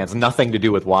OnlyFans. Nothing to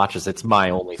do with watches. It's my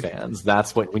OnlyFans.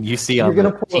 That's what when you see on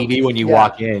the TV when you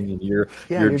walk in and you're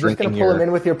just gonna pull them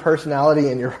in with your personality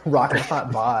and your rocket hot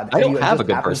bod. I don't have a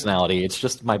good personality. It's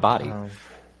just my body.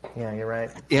 Yeah, you're right.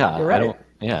 Yeah, you're right.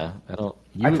 I don't.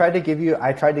 I tried to give you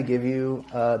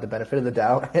the benefit of the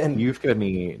doubt, and you've given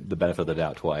me the benefit of the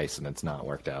doubt twice, and it's not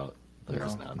worked out.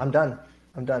 There's none. I'm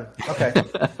done. Okay.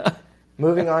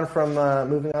 moving on from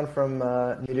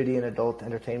nudity and adult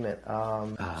entertainment.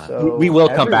 So we will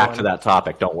come back to that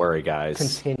topic. Don't worry, guys.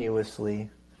 Continuously.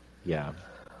 Yeah.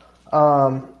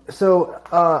 So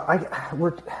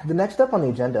the next up on the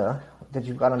agenda that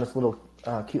you've got on this little.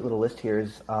 Cute little list here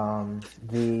is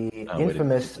the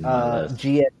infamous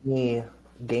GME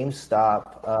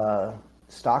GameStop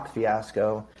stock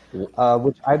fiasco,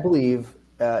 which I believe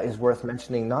is worth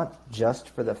mentioning, not just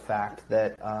for the fact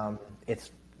that it's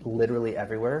literally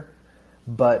everywhere,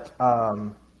 but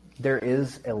there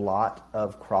is a lot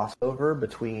of crossover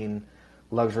between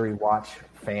luxury watch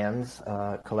fans,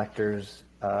 collectors,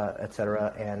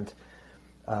 etc., and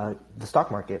the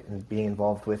stock market and being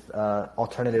involved with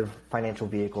alternative financial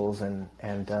vehicles and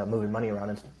moving money around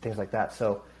and things like that.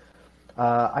 So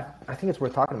I think it's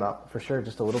worth talking about for sure,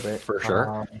 just a little bit. For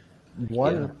sure.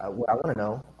 What I want to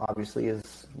know, obviously,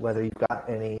 is whether you've got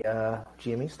any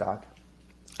GME stock.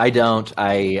 I don't.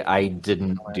 I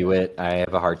didn't do it. I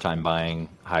have a hard time buying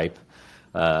hype.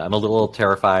 I'm a little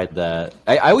terrified that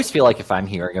I always feel like if I'm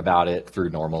hearing about it through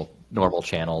normal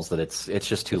channels that it's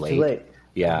just too late. Too late.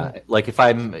 Yeah, like if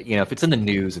it's in the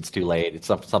news, it's too late. It's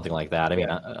something like that. I mean,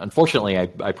 unfortunately,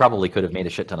 I probably could have made a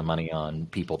shit ton of money on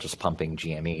people just pumping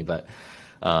GME, but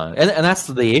and that's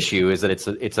the issue is that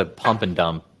it's a pump and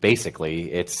dump.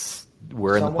 Basically,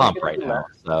 we're in the pump right now.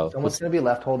 So someone's going to be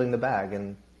left holding the bag,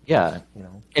 and and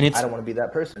I don't want to be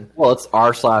that person. Well, it's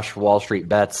r/Wall Street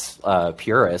Bets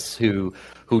purists who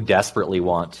desperately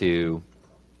want to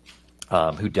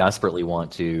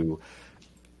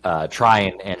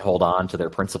try and hold on to their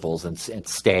principles and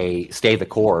stay the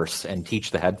course and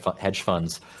teach the hedge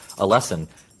funds a lesson.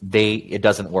 It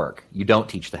doesn't work. You don't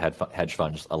teach the hedge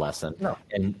funds a lesson. No,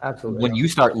 and absolutely. When you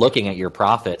start looking at your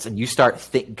profits and you start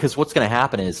because what's going to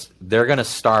happen is they're going to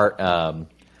start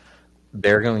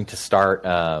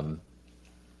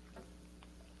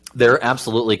they're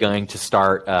absolutely going to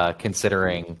start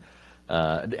considering.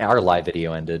 Our live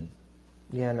video ended.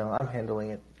 Yeah, no, I'm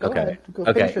handling it. Okay.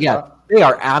 Yeah, they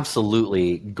are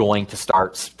absolutely going to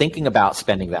start thinking about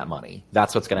spending that money.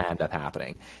 That's what's going to end up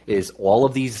happening. Is all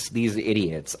of these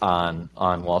idiots on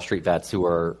Wall Street Bets who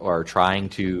are trying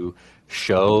to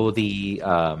show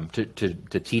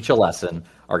to teach a lesson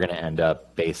are going to end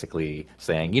up basically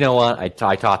saying, you know what, I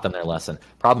taught them their lesson.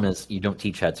 Problem is, you don't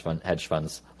teach hedge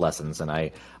funds lessons,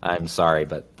 and I'm sorry,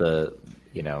 but I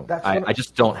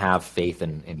just don't have faith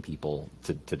in people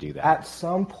to do that. At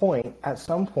some point, it's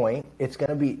going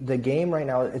to be the game right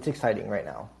now. It's exciting right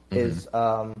now,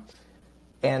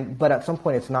 but at some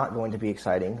point, it's not going to be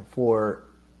exciting for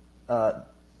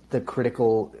the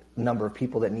critical number of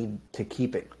people that need to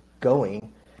keep it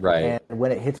going. Right. And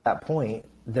when it hits that point,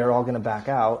 they're all going to back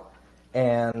out,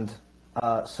 and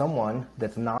someone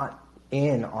that's not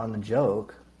in on the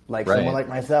joke, like someone like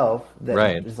myself,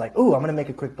 that is like, "Ooh, I'm going to make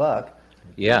a quick buck."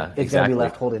 Yeah, it's going to be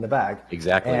left holding the bag.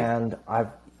 Exactly. And I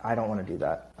don't want to do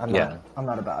that. I'm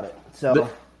not about it. So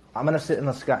I'm going to sit in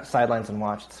the sidelines and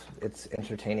watch. It's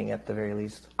entertaining at the very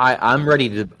least.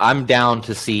 I'm down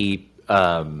to see,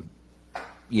 at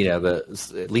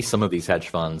least some of these hedge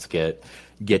funds get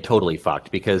totally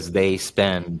fucked, because they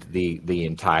spend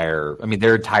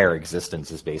their entire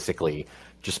existence is basically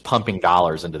just pumping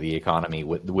dollars into the economy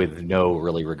with no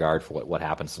really regard for what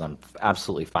happens. And I'm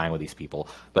absolutely fine with these people.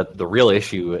 But the real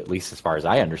issue, at least as far as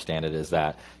I understand it, is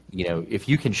that, if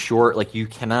you can short, you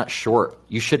cannot short,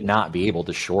 you should not be able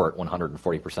to short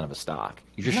 140% of a stock.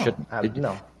 You just shouldn't.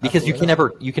 No. Because you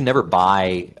can never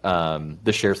buy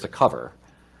the shares to cover.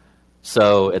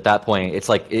 So at that point, it's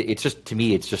like, it's just, to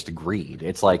me, it's just a greed.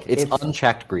 It's like, it's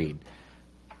unchecked greed.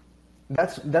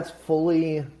 That's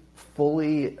fully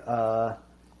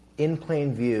in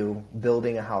plain view,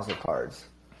 building a house of cards.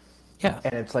 Yeah.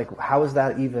 And it's like, how is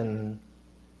that even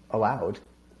allowed?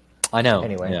 I know.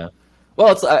 Anyway. Yeah.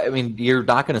 Well, you're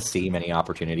not going to see many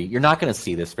opportunity. You're not going to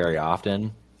see this very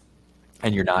often.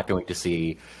 And you're not going to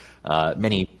see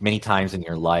many times in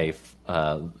your life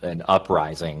an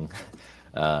uprising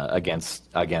against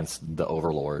the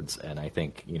overlords. And I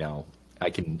think, I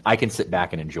can sit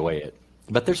back and enjoy it.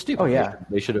 But they're stupid. Oh, yeah.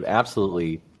 They should have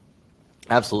absolutely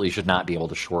should not be able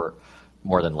to short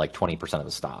more than 20% of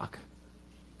the stock.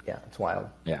 Yeah, it's wild.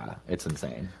 Yeah, it's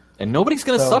insane. And nobody's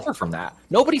going to suffer from that.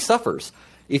 Nobody suffers.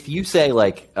 If you say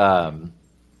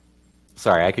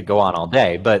sorry, I could go on all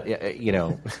day, but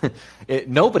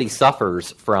nobody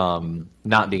suffers from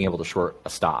not being able to short a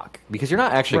stock, because you're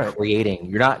not actually creating.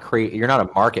 You're not a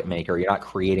market maker. You're not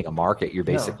creating a market. You're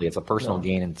basically it's a personal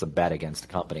gain, and it's a bet against a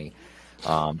company.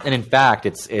 And in fact,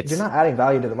 it's you're not adding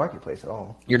value to the marketplace at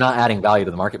all. You're not adding value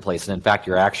to the marketplace, and in fact,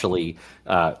 you're actually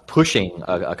pushing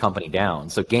a company down.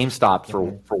 So GameStop, for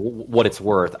what it's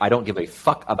worth, I don't give a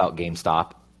fuck about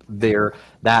GameStop.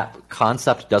 That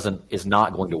concept is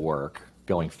not going to work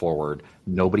going forward.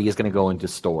 Nobody is going to go into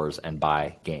stores and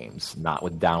buy games, not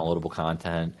with downloadable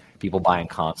content. People buying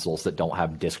consoles that don't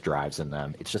have disk drives in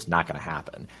them. It's just not going to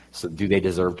happen. So, do they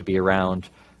deserve to be around?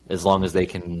 As long as they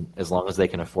can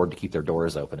afford to keep their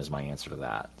doors open, is my answer to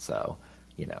that. So,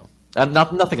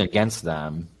 nothing against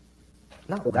them.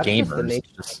 No, that's gamers. Just the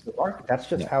nature of the market. That's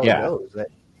just how it goes. That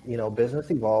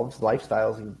business evolves,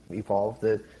 lifestyles evolve,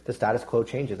 the status quo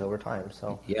changes over time.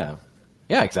 So yeah,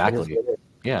 exactly.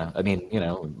 Yeah,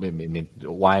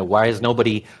 why is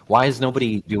nobody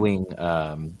doing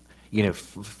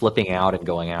flipping out and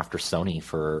going after Sony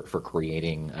for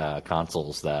creating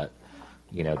consoles that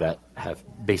that have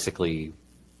basically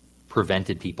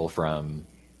prevented people from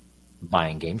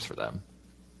buying games for them.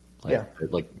 And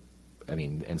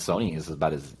Sony is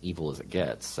about as evil as it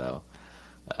gets. So,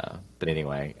 but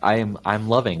anyway, I'm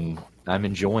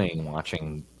enjoying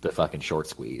watching the fucking short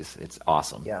squeeze. It's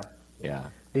awesome. Yeah. Yeah.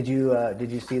 Did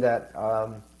you see that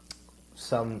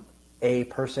a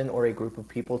person or a group of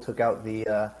people took out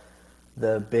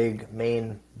the big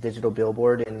main digital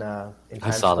billboard in Times Square?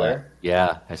 I saw that.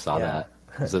 Yeah, I saw that.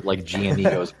 Is it like GME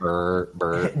goes burr?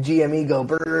 GME go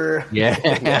burr. Yeah.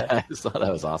 I saw that.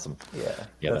 Was awesome.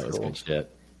 Yeah, that was cool. Good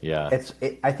shit. Yeah.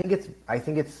 I think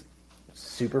it's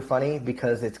super funny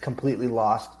because it's completely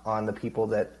lost on the people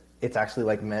that it's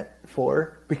actually meant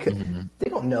for, because they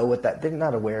don't know they're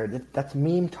not aware. That's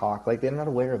meme talk. They're not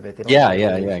aware of it. They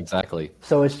don't exactly.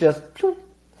 So it's just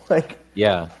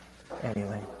yeah.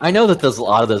 Anyway, I know that a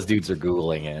lot of those dudes are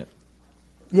Googling it.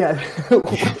 Yeah.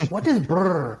 What is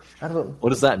brr? I don't know. What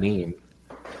does that mean?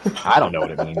 I don't know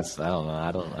what it means. I don't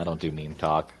know. I don't do meme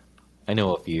talk. I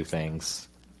know a few things.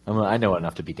 I know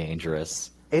enough to be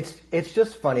dangerous. It's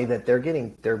just funny that they're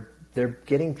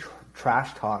getting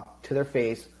trash talk to their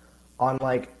face on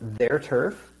their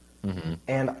turf,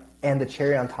 and the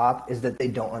cherry on top is that they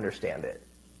don't understand it.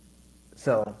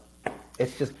 So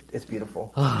it's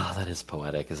beautiful. Oh, that is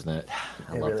poetic, isn't it?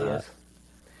 I love really that.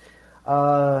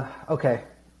 Is. Okay.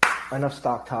 Enough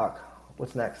stock talk.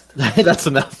 What's next? That's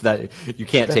enough. That you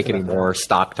can't take any more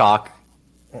stock talk.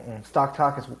 Stock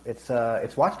talk is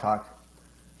it's watch talk.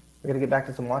 We got to get back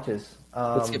to some watches.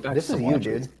 Let's get back This to is some you,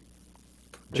 watches. dude.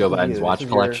 Joe This is Biden's you. watch This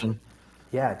is collection.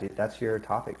 Yeah, dude, that's your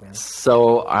topic, man.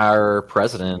 So our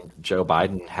president, Joe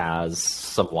Biden, has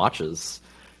some watches.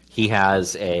 He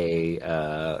has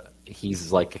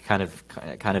he's like kind of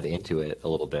into it a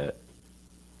little bit,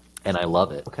 and I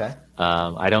love it. Okay.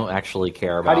 I don't actually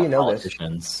care about do you know this?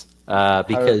 politicians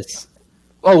because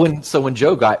when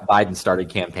Joe Biden started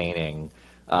campaigning,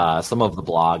 some of the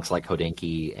blogs like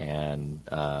Hodinkee and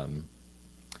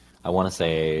I want to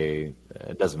say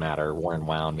it doesn't matter, Warren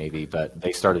Wound maybe, but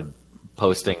they started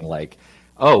posting like,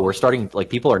 oh, we're starting, like,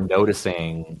 people are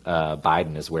noticing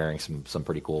Biden is wearing some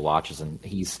pretty cool watches, and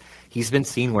he's been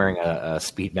seen wearing a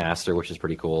Speedmaster, which is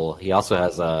pretty cool. He also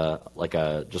has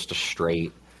just a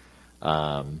straight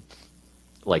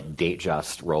like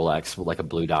Datejust Rolex with like a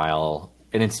blue dial,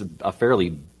 and it's a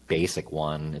fairly basic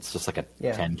one. It's just like a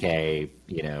 10K,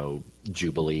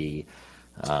 Jubilee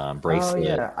bracelet. Oh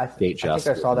yeah, I think I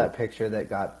Datejust. saw that picture that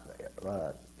got.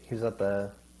 He was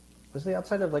was he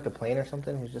outside of like a plane or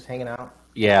something? He was just hanging out.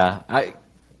 Yeah,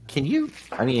 can he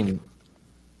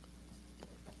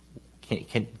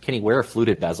wear a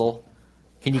fluted bezel?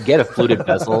 Can you get a fluted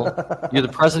bezel? You're the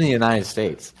president of the United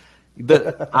States.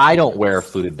 I don't wear a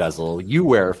fluted bezel. You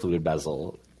wear a fluted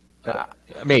bezel.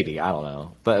 Maybe, I don't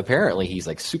know. But apparently he's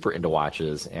like super into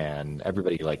watches, and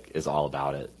everybody like is all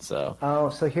about it. So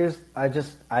So I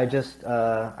just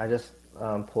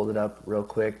pulled it up real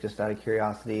quick just out of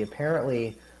curiosity.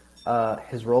 Apparently,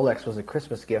 his Rolex was a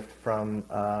Christmas gift from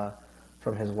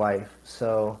his wife.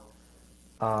 So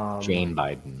Jane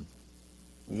Biden.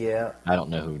 Yeah. I don't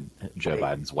know who Joe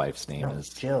Biden's wife's name is.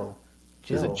 Jill.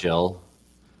 Is it Jill?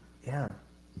 Yeah.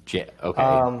 Okay.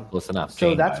 Close enough. So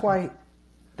Jane that's Biden.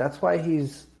 why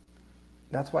he's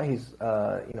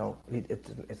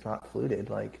it's not fluted.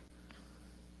 Like,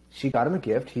 she got him a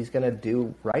gift. He's gonna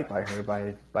do right by her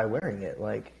by wearing it.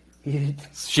 Like,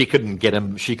 she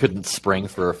couldn't spring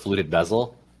for a fluted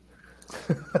bezel.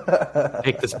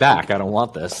 Take this back. I don't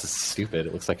want this. It's stupid.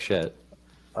 It looks like shit.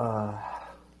 Sorry.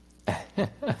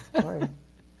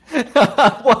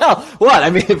 Well, what? I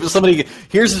mean, if somebody,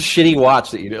 here's a shitty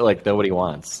watch that nobody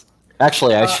wants.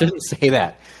 Actually, I shouldn't say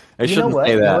that. I shouldn't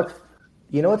say that.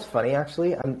 You know what's funny?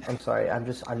 Actually, I'm sorry. I'm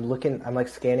like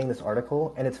scanning this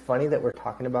article, and it's funny that we're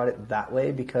talking about it that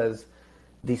way because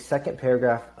the second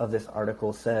paragraph of this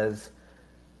article says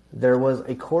there was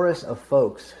a chorus of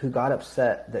folks who got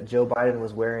upset that Joe Biden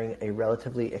was wearing a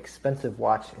relatively expensive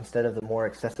watch instead of the more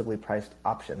excessively priced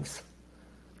options.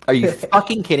 Are you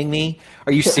fucking kidding me?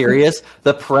 Are you serious?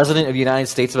 The president of the United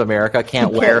States of America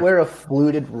can't wear a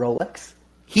fluted Rolex?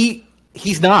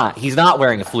 He's not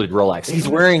wearing a fluted Rolex. He's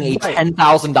wearing a $10,000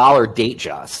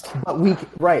 Datejust. But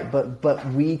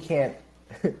we can't.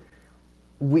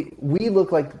 We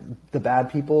look like the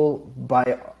bad people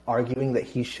by arguing that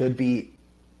he should be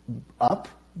up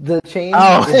the chain.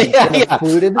 Yeah.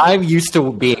 I'm used to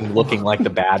looking like the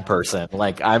bad person.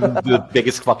 Like, I'm the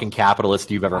biggest fucking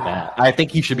capitalist you've ever met. I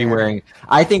think he should be wearing.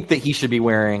 I think that he should be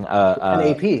wearing an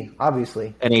AP,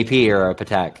 obviously, an AP or a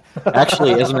Patek.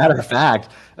 Actually, as a matter of fact,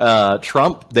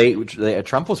 Trump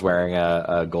was wearing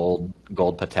a gold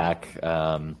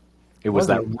Patek. It was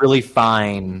that really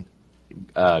fine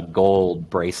gold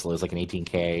bracelet. It was like an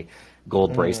 18K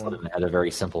gold bracelet, and it had a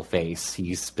very simple face.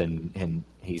 He's been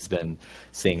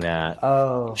seeing that.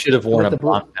 Oh, should have worn a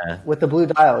Blancpain with the blue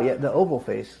dial. Yeah, the oval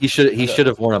face. He should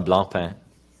have worn a Blancpain.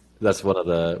 That's what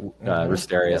the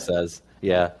Wisteria says.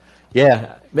 Yeah.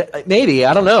 Maybe,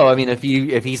 I don't know. I mean, if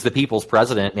he's the people's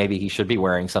president, maybe he should be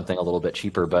wearing something a little bit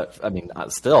cheaper. But I mean,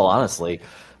 still, honestly,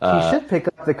 he should pick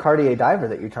up the Cartier diver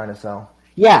that you're trying to sell.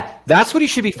 Yeah, that's what he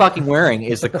should be fucking wearing,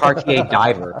 is the Cartier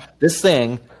diver. This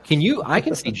thing, I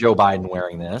can see Joe Biden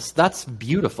wearing this. That's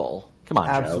beautiful. Come on,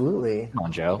 Absolutely. Joe. Come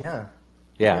on, Joe.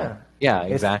 Yeah,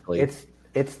 exactly.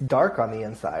 It's dark on the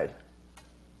inside.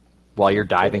 While you're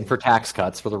diving for tax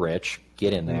cuts for the rich,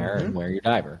 get in there and wear your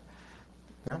diver.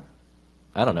 Yeah.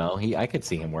 I don't know. I could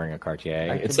see him wearing a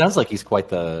Cartier. It sounds like he's quite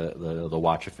the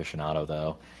watch aficionado,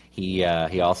 though.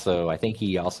 I think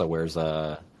he also wears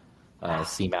a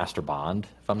Seamaster Bond,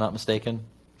 if I'm not mistaken.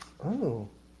 Oh,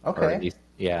 okay.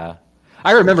 Yeah,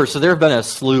 I remember. So there have been a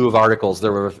slew of articles.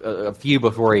 There were a few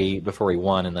before he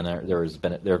won, and then there have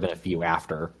been a few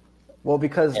after. Well,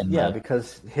 because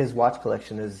his watch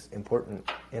collection is important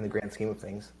in the grand scheme of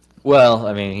things. Well,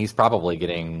 I mean, he's probably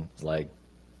getting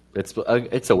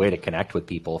it's a way to connect with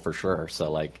people for sure.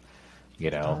 So I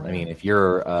mean, if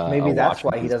you're maybe that's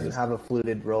why he doesn't have a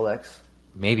fluted Rolex.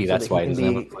 Maybe that's why he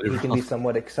can be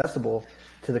somewhat accessible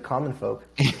to the common folk.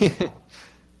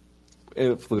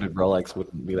 A fluted Rolex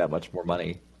wouldn't be that much more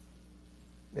money.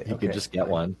 You could just get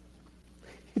one.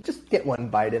 Just get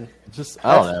one, Biden. Just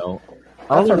I don't know.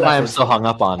 I don't know why I'm so hung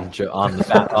up on Joe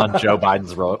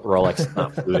Biden's Rolex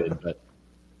not fluted, but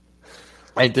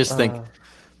I just think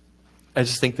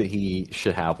that he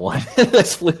should have one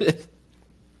that's fluted.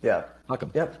 Yeah. Fuck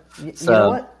him. Yep. You know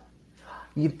what?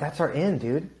 That's our end,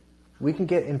 dude. We can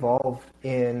get involved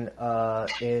in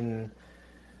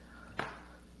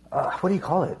what do you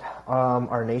call it?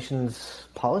 Our nation's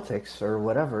politics or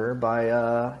whatever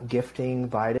by gifting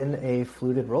Biden a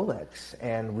fluted Rolex,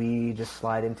 and we just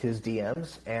slide into his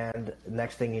DMs, and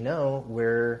next thing you know,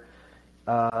 we're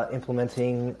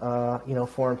implementing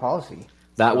foreign policy.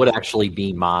 That would actually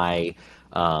be my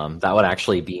my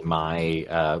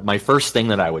first thing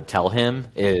that I would tell him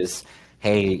is,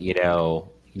 hey,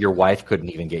 your wife couldn't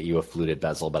even get you a fluted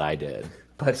bezel, but I did.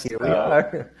 But here we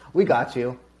are. We got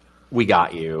you. We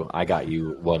got you. I got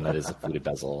you one that is a fluted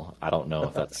bezel. I don't know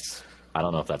if that's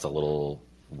a little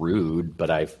rude,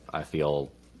 but I feel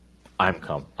I'm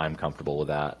comfortable with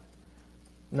that.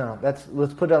 No,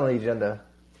 let's put it on the agenda.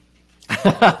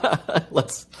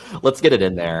 Let's get it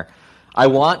in there. I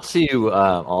want to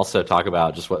also talk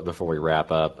about before we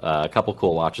wrap up a couple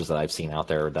cool watches that I've seen out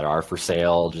there that are for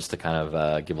sale, just to kind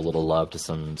of give a little love to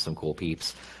some cool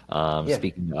peeps.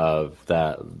 Speaking of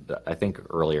that, I think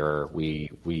earlier we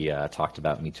talked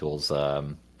about Mitul's. I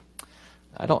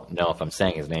don't know if I'm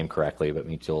saying his name correctly, but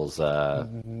Mitul's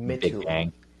Big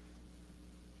Bang.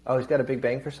 Oh, he's got a Big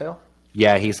Bang for sale?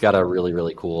 Yeah, he's got a really,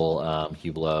 really cool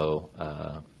Hublot.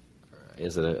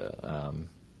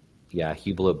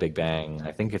 Hublot Big Bang.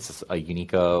 I think it's a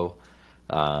Unico.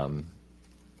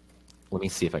 Let me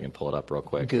see if I can pull it up real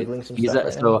quick. Googling some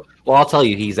stuff. Well, I'll tell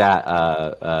you, he's at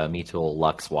Mitul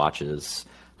Lux Watches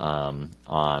on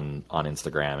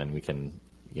Instagram, and we can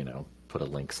put a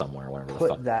link somewhere wherever the fuck.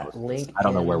 Put that link. I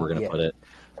don't know where we're gonna put it,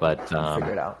 but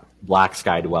figure it out. Black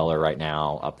Sky Dweller right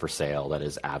now up for sale. That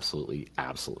is absolutely,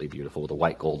 absolutely beautiful with a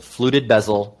white gold fluted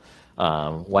bezel.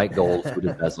 White gold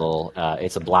fluted bezel.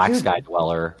 It's a Black Sky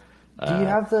Dweller. Do you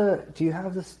have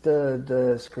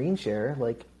the screen share?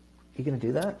 Like, you gonna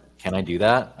do that? Can I do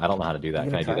that? I don't know how to do that.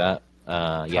 Can I do that?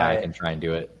 Yeah, I can try and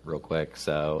do it real quick.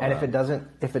 So, and if it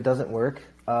doesn't work,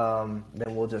 then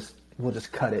we'll just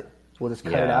cut it. We'll just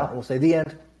cut it out, and we'll say the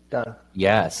end. Done.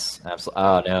 Yes, absolutely.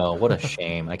 Oh no, what a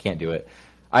shame! I can't do it.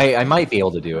 I might be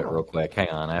able to do it real quick. Hang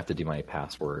on, I have to do my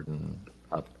password and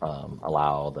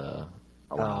allow.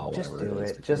 Just do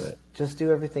it. Just do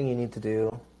everything you need to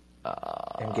do,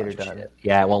 and get it done. Shit.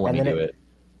 Yeah, it won't let me do it.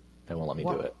 It won't let me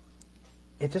do it.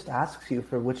 It just asks you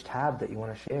for which tab that you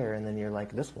want to share, and then you're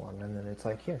like, this one, and then it's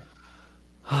like, here.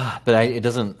 But it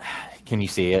doesn't. Can you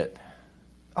see it?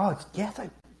 Oh, yes,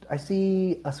 I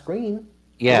see a screen.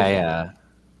 Yeah.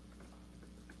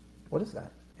 What is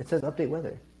that? It says update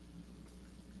weather.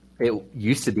 It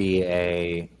used to be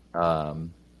a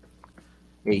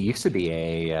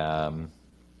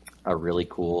really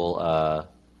cool.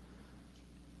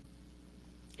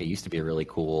 It used to be a really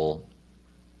cool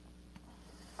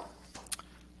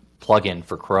plugin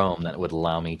for Chrome that would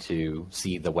allow me to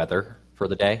see the weather for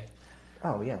the day.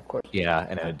 Oh yeah, of course. Yeah,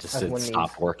 and it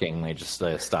stopped working. They just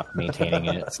stopped maintaining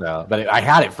it. So, but I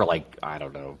had it for like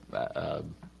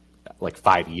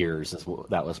 5 years.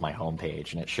 That was my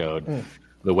homepage, and it showed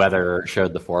the weather,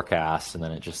 showed the forecast, and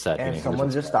then it just said. And someone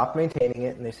just stopped maintaining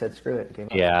it, and they said, "Screw it."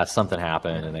 Yeah, something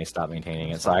happened, and they stopped maintaining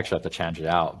it. So I actually have to change it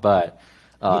out. But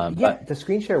the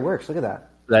screen share works. Look at that.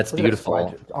 That's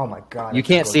beautiful. Oh my god! You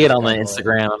can't see it on the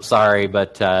Instagram. I'm sorry,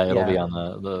 but it'll be on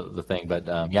the thing. But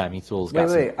Mitul's got.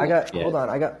 Wait! Hold on.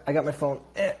 I got my phone.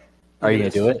 Are you gonna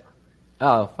do it?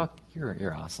 Oh fuck!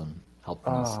 You're awesome.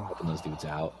 Helping those dudes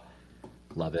out.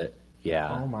 Love it.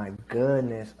 Yeah. Oh my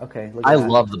goodness. Okay. I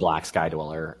love the Black Sky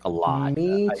Dweller a lot.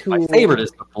 Me too. My favorite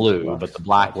is the blue, but the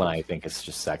black one I think is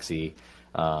just sexy.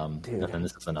 And then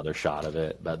this is another shot of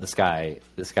it. But this guy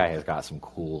has got some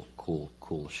cool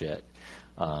shit.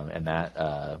 And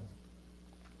that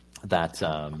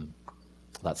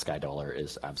Sky Dweller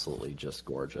is absolutely just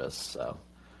gorgeous. So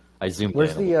I zoomed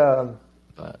Where's in.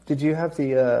 Did you have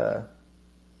the?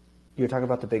 You were talking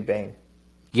about the Big Bang.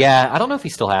 Yeah, I don't know if he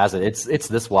still has it. It's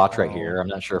this watch right here. I'm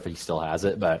not sure if he still has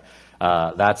it, but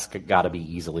that's got to be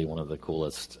easily one of the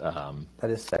coolest. That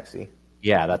is sexy.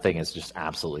 Yeah, that thing is just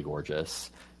absolutely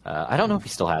gorgeous. I don't know if he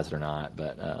still has it or not,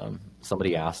 but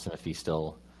somebody asked him if he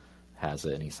still has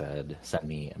it, and he said, "Send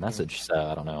me a message." So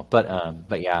I don't know,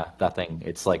 but yeah, that thing.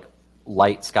 It's like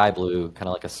light sky blue, kind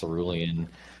of like a cerulean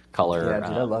color. Yeah,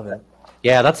 dude, I love it.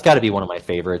 Yeah, that's got to be one of my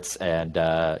favorites, and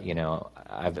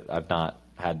I've not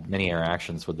had many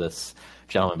interactions with this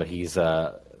gentleman, but he's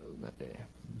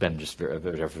been just a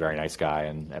very nice guy,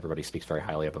 and everybody speaks very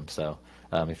highly of him. So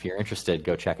if you're interested,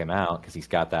 go check him out because he's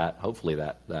got that, hopefully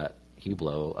that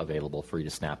Hublot available for you to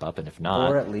snap up. And if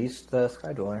not, or at least the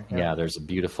Sky Dweller. yeah, there's a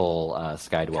beautiful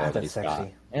Sky Dweller God, that he's that's got,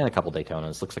 sexy. and a couple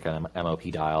Daytonas. Looks like an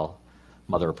MOP dial,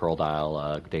 mother of pearl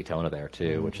dial Daytona there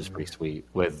too, which is pretty sweet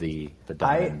with the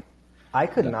diamond. I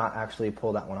could not actually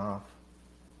pull that one off.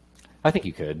 I think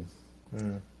you could.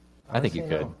 I think you say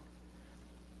could. no.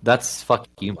 That's fuck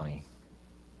you money.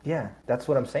 Yeah, that's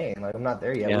what I'm saying. Like, I'm not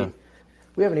there yet. Yeah.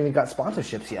 We haven't even got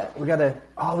sponsorships yet. We gotta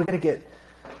get.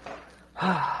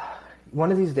 One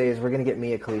of these days, we're gonna get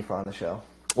Mia Khalifa on the show.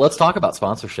 Let's talk about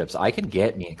sponsorships. I can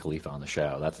get Mia Khalifa on the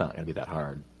show. That's not going to be that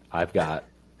hard. I've got.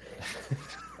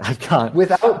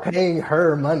 Without paying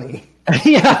her money.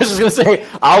 Yeah, I was just going to say,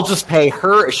 I'll just pay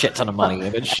her a shit ton of money,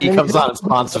 and then she comes on and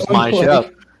sponsors my show.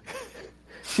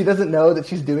 She doesn't know that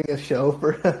she's doing a show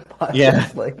for a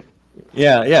podcast.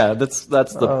 Yeah. Yeah. That's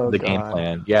the game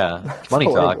plan. Yeah, That's money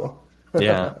horrible. talk.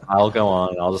 Yeah, I'll go on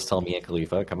and I'll just tell Mia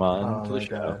Khalifa, come on to the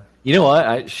show. God. You know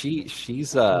what?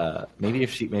 She's maybe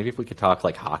if we could talk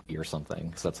like hockey or something,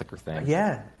 because that's like her thing.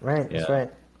 Yeah, right. Yeah. That's right.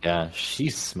 Yeah,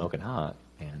 she's smoking hot,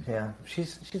 man. Yeah,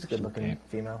 she's a good looking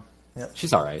female. Yeah.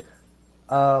 She's all right.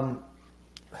 From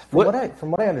what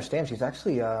I understand, she's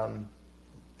actually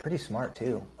pretty smart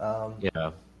too.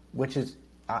 Yeah. Which is,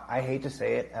 I hate to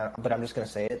say it, but I'm just gonna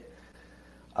say it.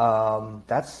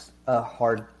 That's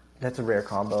a rare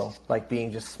combo, like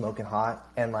being just smoking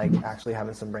hot and like actually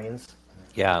having some brains.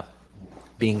 Yeah,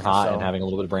 being hot and having a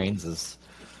little bit of brains is,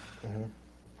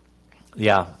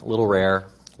 yeah, a little rare, a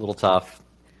little tough.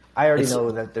 I already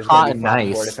know that there's hot going to and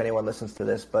be flack nice. for it if anyone listens to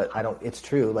this, but I don't. It's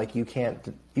true. Like you can't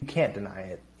deny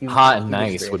it. Hot and you've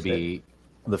nice would experienced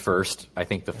be the first. I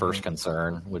think the first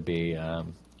concern would be,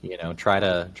 try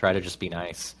to just be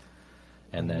nice,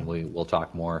 and then we'll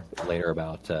talk more later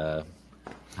about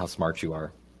how smart you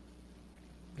are.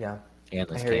 it. Yeah. And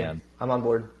this I hear you. can. I'm on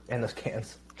board. And those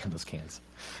cans. And those cans.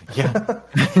 Yeah.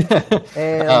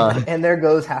 And there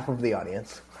goes half of the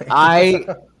audience. I'm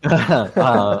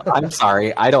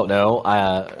sorry. I don't know.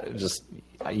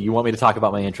 You want me to talk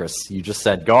about my interests? You just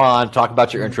said go on, talk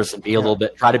about your interests, and be a little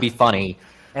bit, try to be funny.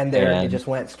 And it just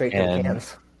went straight to the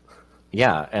cans.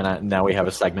 Yeah, and now we have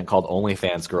a segment called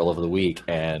OnlyFans Girl of the Week,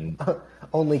 and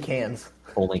Only cans.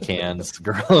 Only Cans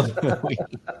Girl of the Week.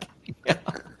 Yeah.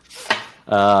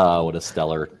 What a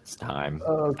stellar time.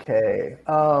 Okay.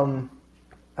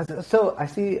 So I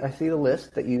see the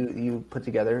list that you put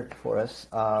together for us.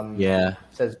 Yeah. It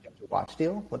says watch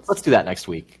deal. Let's do that next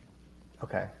week.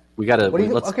 Okay. We gotta.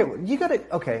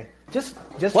 Okay. Just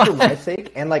for my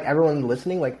sake and like everyone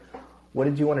listening, like, what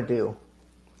did you want to do?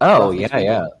 Oh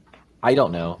yeah. I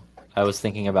don't know. I was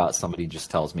thinking about somebody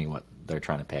just tells me what they're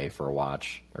trying to pay for a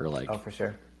watch, or like. Oh, for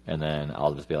sure. And then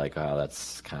I'll just be like, oh,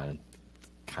 that's kind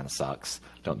of sucks.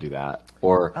 Don't do that.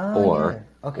 Or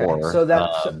okay. Or,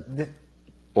 so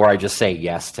or I just say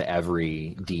yes to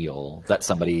every deal that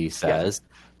somebody says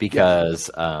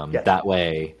because that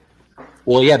way.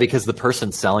 Well, yeah, because the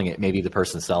person selling it, maybe the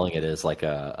person selling it is like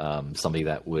somebody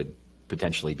that would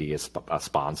potentially be a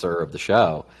sponsor of the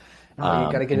show. You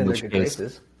got to get in their good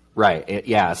graces. Right.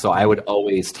 Yeah. So I would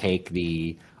always take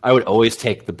the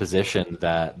position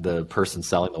that the person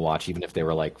selling the watch, even if they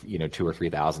were like, $2,000 or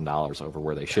 $3,000 over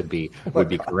where they should be, would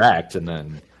be correct. And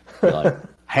then be like,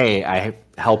 hey, I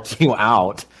helped you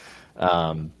out.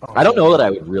 I don't know that I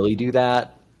would really do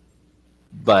that,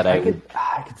 but I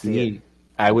could see it.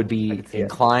 I would be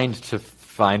inclined to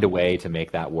find a way to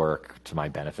make that work to my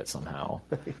benefit somehow.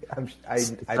 I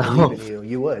believe in you.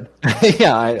 You would.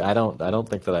 Yeah. I don't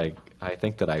think that I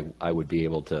think that I would be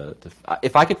able to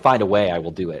if I could find a way, I will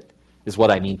do it, is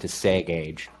what I mean to say,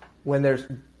 Gage. Where there's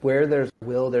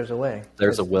will, there's a way.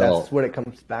 There's a will. That's what it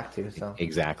comes back to. So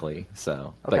exactly.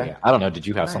 So, okay. But yeah, I don't know. Did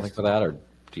you have something for that, or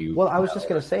do you? Well, I was just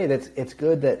going to say that it's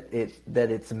good that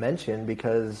it's mentioned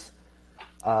because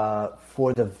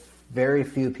for the very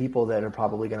few people that are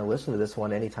probably going to listen to this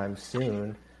one anytime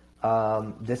soon,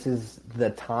 this is the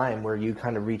time where you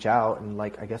kind of reach out and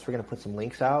like, I guess we're going to put some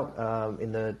links out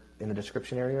in the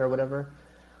description area or whatever,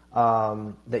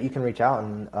 that you can reach out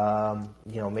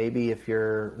and maybe if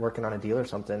you're working on a deal or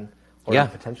something or a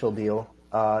potential deal,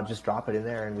 just drop it in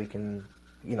there and we can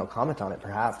comment on it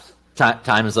perhaps.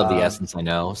 Time is of the essence, I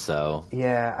know. So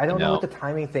yeah, I don't know what the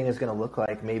timing thing is going to look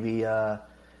like. Maybe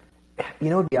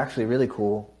it'd be actually really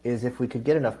cool is if we could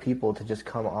get enough people to just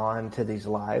come on to these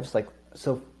lives. Like,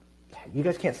 so you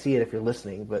guys can't see it if you're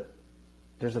listening, but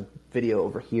there's a video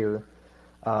over here.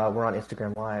 We're on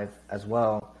Instagram Live as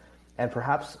well. And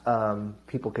perhaps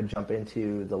people could jump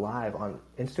into the live on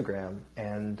Instagram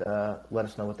and let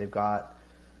us know what they've got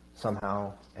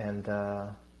somehow, and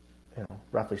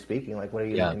roughly speaking, like what are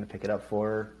you looking to pick it up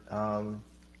for,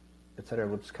 et cetera.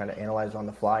 We'll just kind of analyze on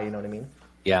the fly. You know what I mean?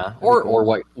 Yeah, or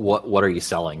what are you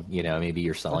selling? Maybe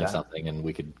you're selling something, and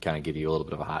we could kind of give you a little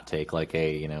bit of a hot take, like,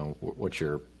 hey, what's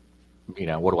your,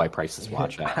 what do I price this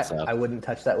watch at? So, I wouldn't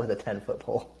touch that with a 10-foot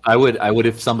pole. I would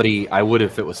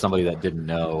if it was somebody that didn't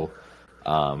know,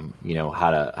 how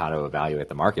to evaluate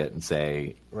the market and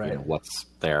say, what's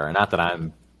there. And not that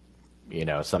I'm,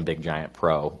 some big giant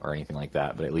pro or anything like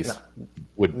that, but at least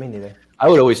me neither. I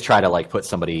would always try to like put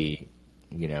somebody,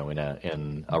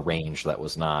 in a range that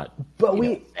was not,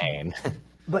 insane.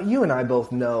 But you and I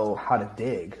both know how to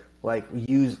dig. Like,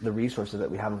 use the resources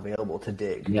that we have available to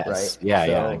dig, right?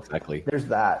 Yeah, exactly. There's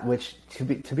that, which to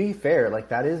be fair, like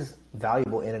that is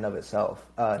valuable in and of itself.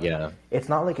 It's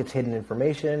not like it's hidden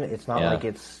information. It's not like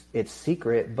it's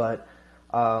secret, but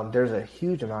there's a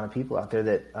huge amount of people out there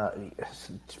that,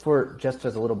 for just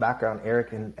as a little background,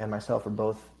 Eric and myself are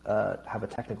both have a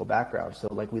technical background.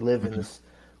 So like we live in this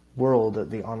world,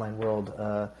 the online world.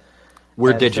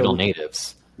 We're digital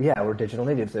natives. Yeah, we're digital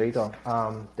natives. There you go.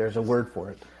 There's a word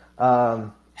for it.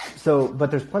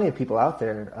 But there's plenty of people out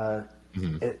there,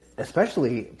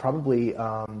 especially probably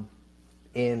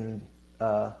in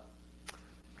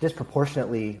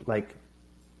disproportionately like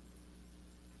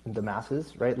the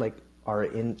masses, right? Like are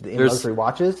in luxury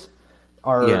watches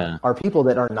are people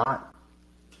that are not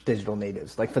digital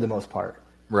natives, like for the most part.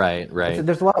 Right.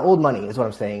 There's a lot of old money, is what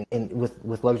I'm saying,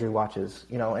 with luxury watches,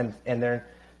 and they're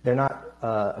not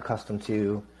accustomed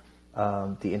to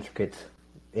the intricate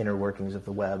inner workings of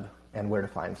the web and where to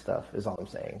find stuff, is all I'm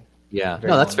saying. Yeah,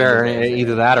 no, that's fair.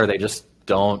 Either that or they just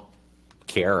don't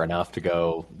care enough to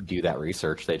go do that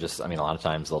research. They just, a lot of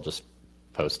times they'll just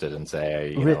post it and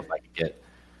say, if I could get.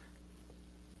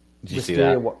 Did you see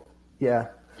that? Yeah.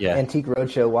 Antique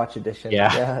Roadshow Watch Edition.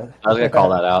 Yeah. I was going to call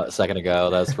that out a second ago.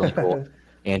 That was really cool.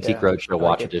 Antique Roadshow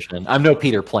Watch Edition. I'm no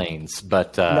Peter Plains,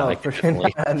 but no, for sure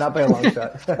not by a long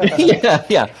shot.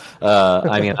 Yeah.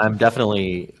 I'm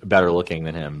definitely better looking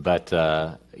than him, but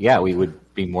we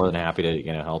would be more than happy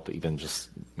to help. Even just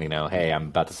hey, I'm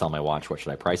about to sell my watch. What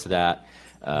should I price it at?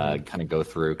 Kind of go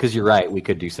through, because you're right. We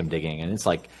could do some digging, and it's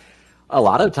like a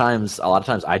lot of times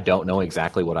I don't know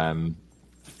exactly what I'm.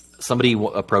 Somebody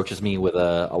approaches me with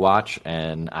a watch,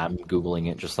 and I'm Googling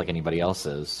it just like anybody else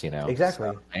is. Exactly.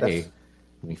 So, hey.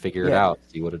 Let me figure it out.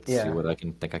 See what I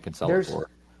can sell it for.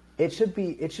 It should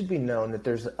be known that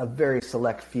there's a very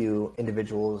select few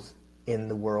individuals in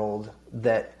the world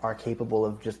that are capable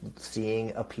of just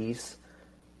seeing a piece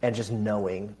and just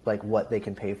knowing like what they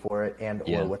can pay for it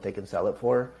or what they can sell it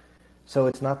for. So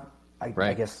it's not.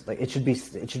 I guess like it should be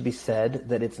said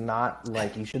that it's not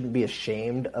like you shouldn't be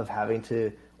ashamed of having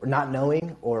to, or not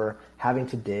knowing, or having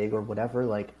to dig or whatever.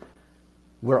 Like,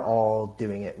 we're all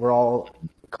doing it. We're all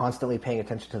constantly paying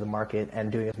attention to the market and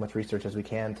doing as much research as we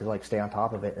can to like stay on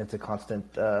top of it. It's a constant,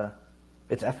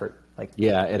 it's effort. Like,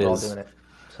 it is. All doing it.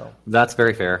 So that's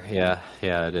very fair. Yeah,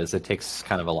 it is. It takes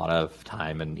kind of a lot of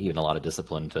time and even a lot of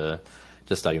discipline to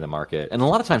study the market. And a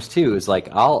lot of times too is like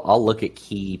I'll look at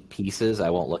key pieces. I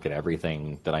won't look at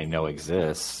everything that I know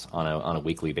exists on a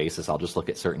weekly basis. I'll just look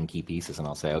at certain key pieces and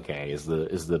I'll say, okay,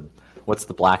 what's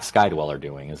the Black Sky Dweller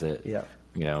doing? Is it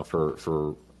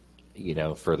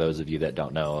for those of you that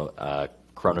don't know,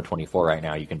 Chrono 24 right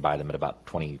now, you can buy them at about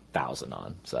 20,000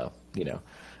 on. So,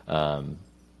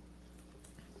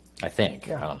 I think.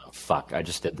 I don't know. Fuck. I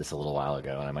just did this a little while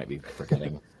ago, and I might be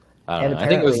forgetting. I don't know. I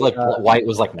think it was like white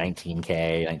was like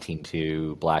 19K,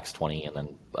 19.2, black's 20, and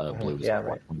then blue's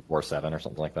 24/7 or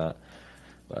something like that.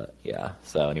 But yeah.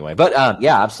 So anyway,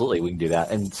 absolutely, we can do that.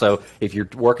 And so if you're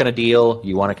working a deal,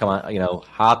 you want to come on,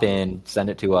 hop in, send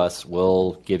it to us.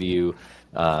 We'll give you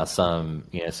some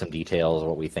details of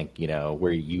what we think,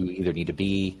 where you either need to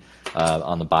be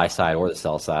on the buy side or the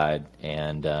sell side,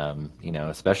 and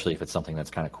especially if it's something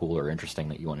that's kind of cool or interesting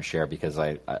that you want to share, because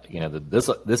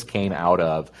this came out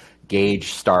of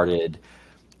Gage started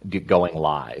going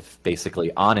live basically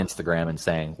on Instagram and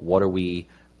saying, what are we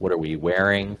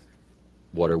wearing?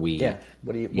 What are we? Yeah.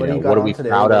 What are we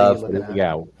proud of?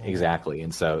 Yeah, exactly.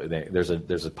 And so there's a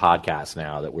podcast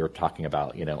now that we're talking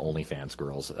about, OnlyFans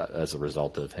girls as a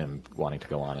result of him wanting to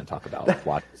go on and talk about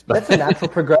watches. That's a natural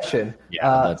progression.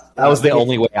 Yeah, that was the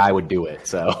only way I would do it.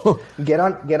 So get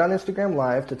on Instagram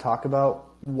Live to talk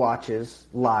about watches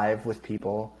live with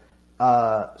people.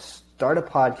 Start a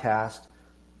podcast.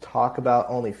 Talk about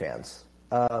OnlyFans.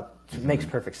 It makes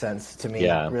perfect sense to me.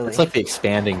 Yeah, really. It's like the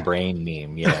expanding brain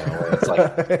meme, where it's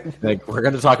like we're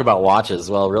going to talk about watches.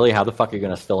 Well, really, how the fuck are you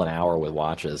going to fill an hour with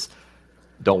watches?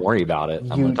 don't worry about it.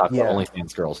 I'm going to talk about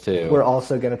OnlyFans girls too. We're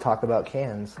also going to talk about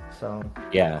cans. So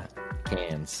yeah,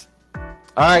 cans.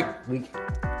 All right.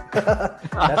 That's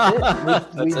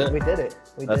it. We did it.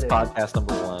 That's podcast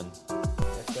number 1.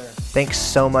 Yes, sir. Thanks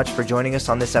so much for joining us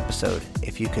on this episode.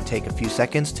 If you could take a few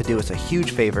seconds to do us a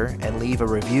huge favor and leave a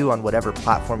review on whatever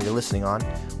platform you're listening on,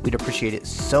 we'd appreciate it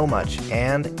so much.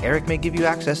 And Eric may give you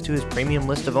access to his premium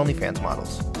list of OnlyFans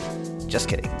models. Just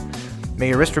kidding. May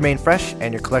your wrist remain fresh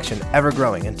and your collection ever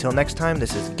growing. Until next time,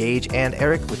 this is Gage and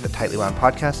Eric with the Tightly Wound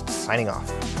Podcast signing off.